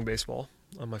following baseball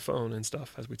on my phone and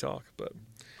stuff as we talk. But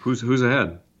who's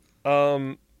ahead?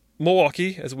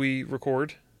 Milwaukee as we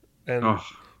record, and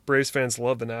Braves fans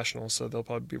love the Nationals, so they'll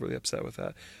probably be really upset with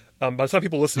that. By the time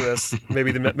people listen to this,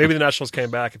 maybe the Nationals came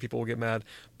back and people will get mad.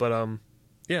 But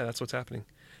yeah, that's what's happening.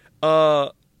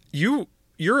 You're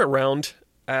around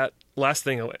at last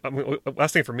thing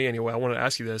for me anyway. I want to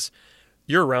ask you this: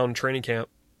 you're around training camp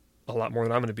a lot more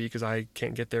than I'm going to be because I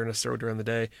can't get there necessarily during the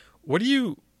day. What are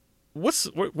you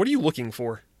looking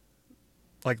for,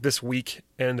 like, this week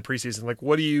and the preseason? Like,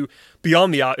 what do you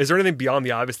is there anything beyond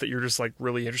the obvious that you're just like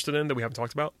really interested in that we haven't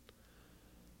talked about?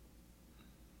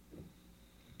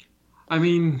 I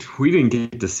mean, we didn't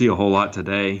get to see a whole lot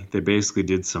today. They basically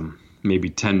did some maybe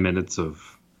 10 minutes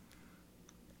of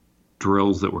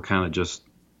drills that were kind of just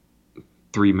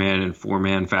 3-man and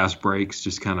 4-man fast breaks,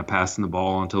 just kind of passing the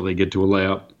ball until they get to a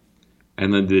layup.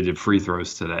 And then they did free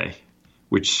throws today,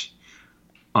 which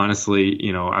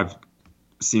honestly, I've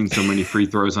seen so many free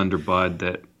throws under Bud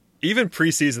that even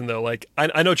preseason though, like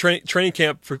I know training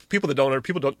camp for people that don't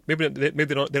maybe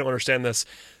they don't understand this.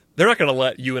 They're not going to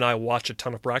let you and I watch a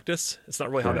ton of practice. It's not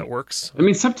really how that works. I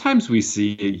mean, sometimes we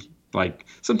see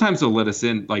sometimes they'll let us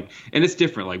in and it's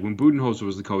different. Like when Budenholzer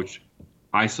was the coach,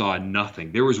 I saw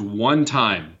nothing. There was one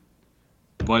time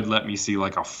Bud let me see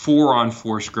like a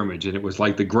 4-on-4 scrimmage, and it was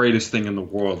like the greatest thing in the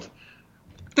world.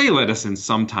 They let us in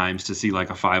sometimes to see like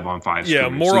a 5-on-5 scrimmage. Yeah,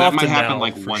 more so often that might happen now,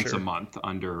 like once sure. a month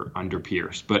under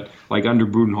Pierce, but like under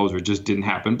Budenholzer, it just didn't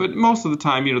happen. But most of the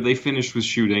time, they finished with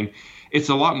shooting. It's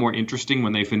a lot more interesting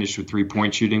when they finish with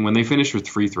 3-point shooting. When they finish with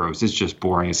free throws, it's just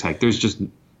boring as heck. There's just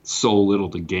so little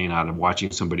to gain out of watching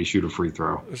somebody shoot a free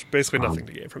throw. There's basically nothing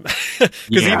to gain from that.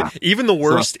 Because even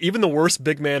the worst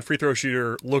big man free throw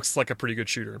shooter looks like a pretty good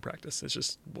shooter in practice. It's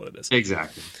just what it is.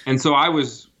 Exactly. And so I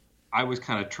was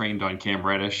kind of trained on Cam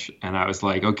Reddish, and I was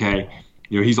like, okay,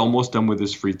 he's almost done with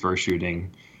his free throw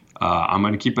shooting. I'm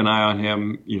going to keep an eye on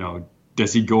him.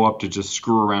 Does he go up to just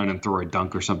screw around and throw a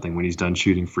dunk or something when he's done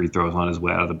shooting free throws on his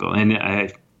way out of the building?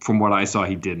 And from what I saw,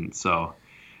 he didn't. So,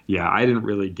 yeah, I didn't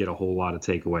really get a whole lot of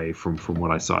takeaway from what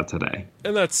I saw today.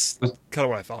 And that's kind of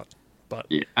what I thought. But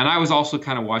yeah, and I was also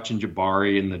kind of watching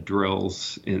Jabari in the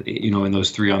drills, in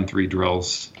those 3-on-3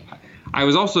 drills. I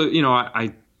was also,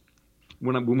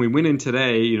 when we went in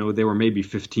today, there were maybe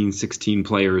 15, 16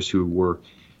 players who were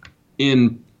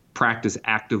in practice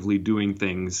actively doing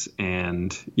things,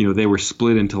 and they were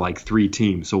split into like 3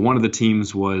 teams. So one of the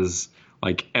teams was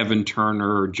like Evan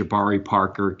Turner, Jabari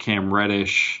Parker, Cam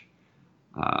Reddish,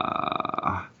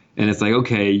 and it's like,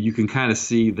 okay, you can kind of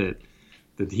see that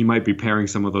he might be pairing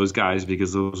some of those guys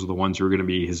because those are the ones who are going to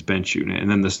be his bench unit. And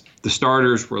then the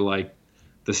starters were like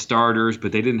the starters,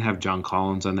 but they didn't have John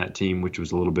Collins on that team, which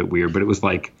was a little bit weird. But it was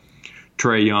like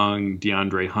Trae Young,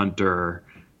 DeAndre Hunter,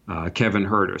 Kevin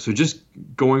Huerter. So just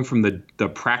going from the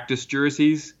practice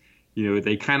jerseys,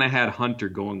 they kind of had Hunter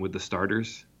going with the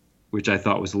starters, which I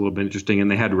thought was a little bit interesting.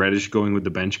 And they had Reddish going with the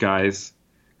bench guys,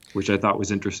 which I thought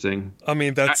was interesting. I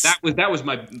mean, honestly, that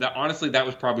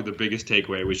was probably the biggest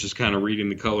takeaway, was just kind of reading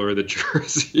the color of the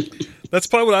jersey. That's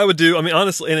probably what I would do. I mean,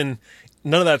 honestly, and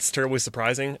none of that's terribly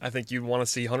surprising. I think you'd want to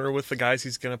see Hunter with the guys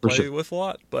he's going to play with a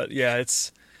lot. But yeah,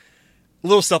 it's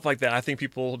little stuff like that. I think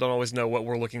people don't always know what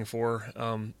we're looking for.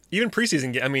 Even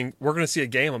preseason, I mean, we're going to see a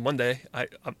game on Monday. I'm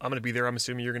going to be there. I'm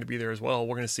assuming you're going to be there as well.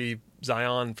 We're going to see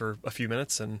Zion for a few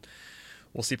minutes, and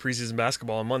we'll see preseason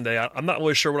basketball on Monday. I'm not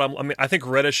really sure I mean, I think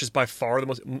Reddish is by far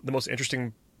the most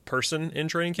interesting person in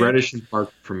training camp. Reddish and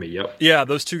Park for me, yep. Yeah,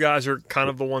 those two guys are kind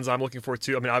of the ones I'm looking for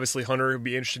too. I mean, obviously Hunter would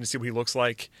be interesting to see what he looks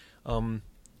like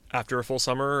after a full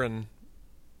summer, and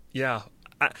yeah,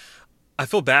 I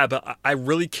feel bad, but I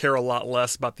really care a lot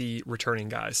less about the returning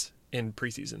guys in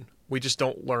preseason. We just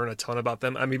don't learn a ton about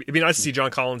them. I mean, it'd be nice to see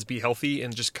John Collins be healthy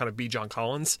and just kind of be John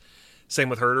Collins. Same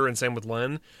with Huerter and same with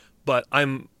Len, but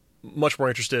I'm much more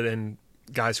interested in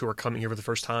guys who are coming here for the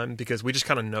first time, because we just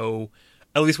kind of know,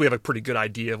 at least we have a pretty good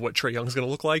idea of what Trae Young's going to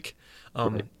look like.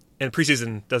 And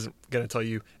preseason doesn't going to tell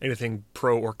you anything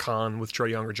pro or con with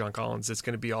Trae Young or John Collins. It's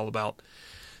going to be all about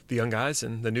the young guys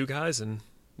and the new guys, and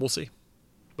we'll see.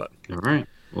 But all right,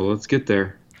 well, let's get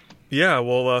there. Yeah,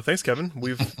 well, thanks, Kevin.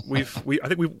 I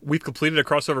think we've completed a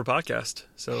crossover podcast,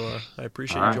 so I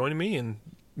appreciate you joining me and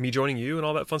me joining you and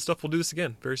all that fun stuff. We'll do this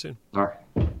again very soon. All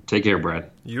right, take care,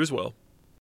 Brad. You as well.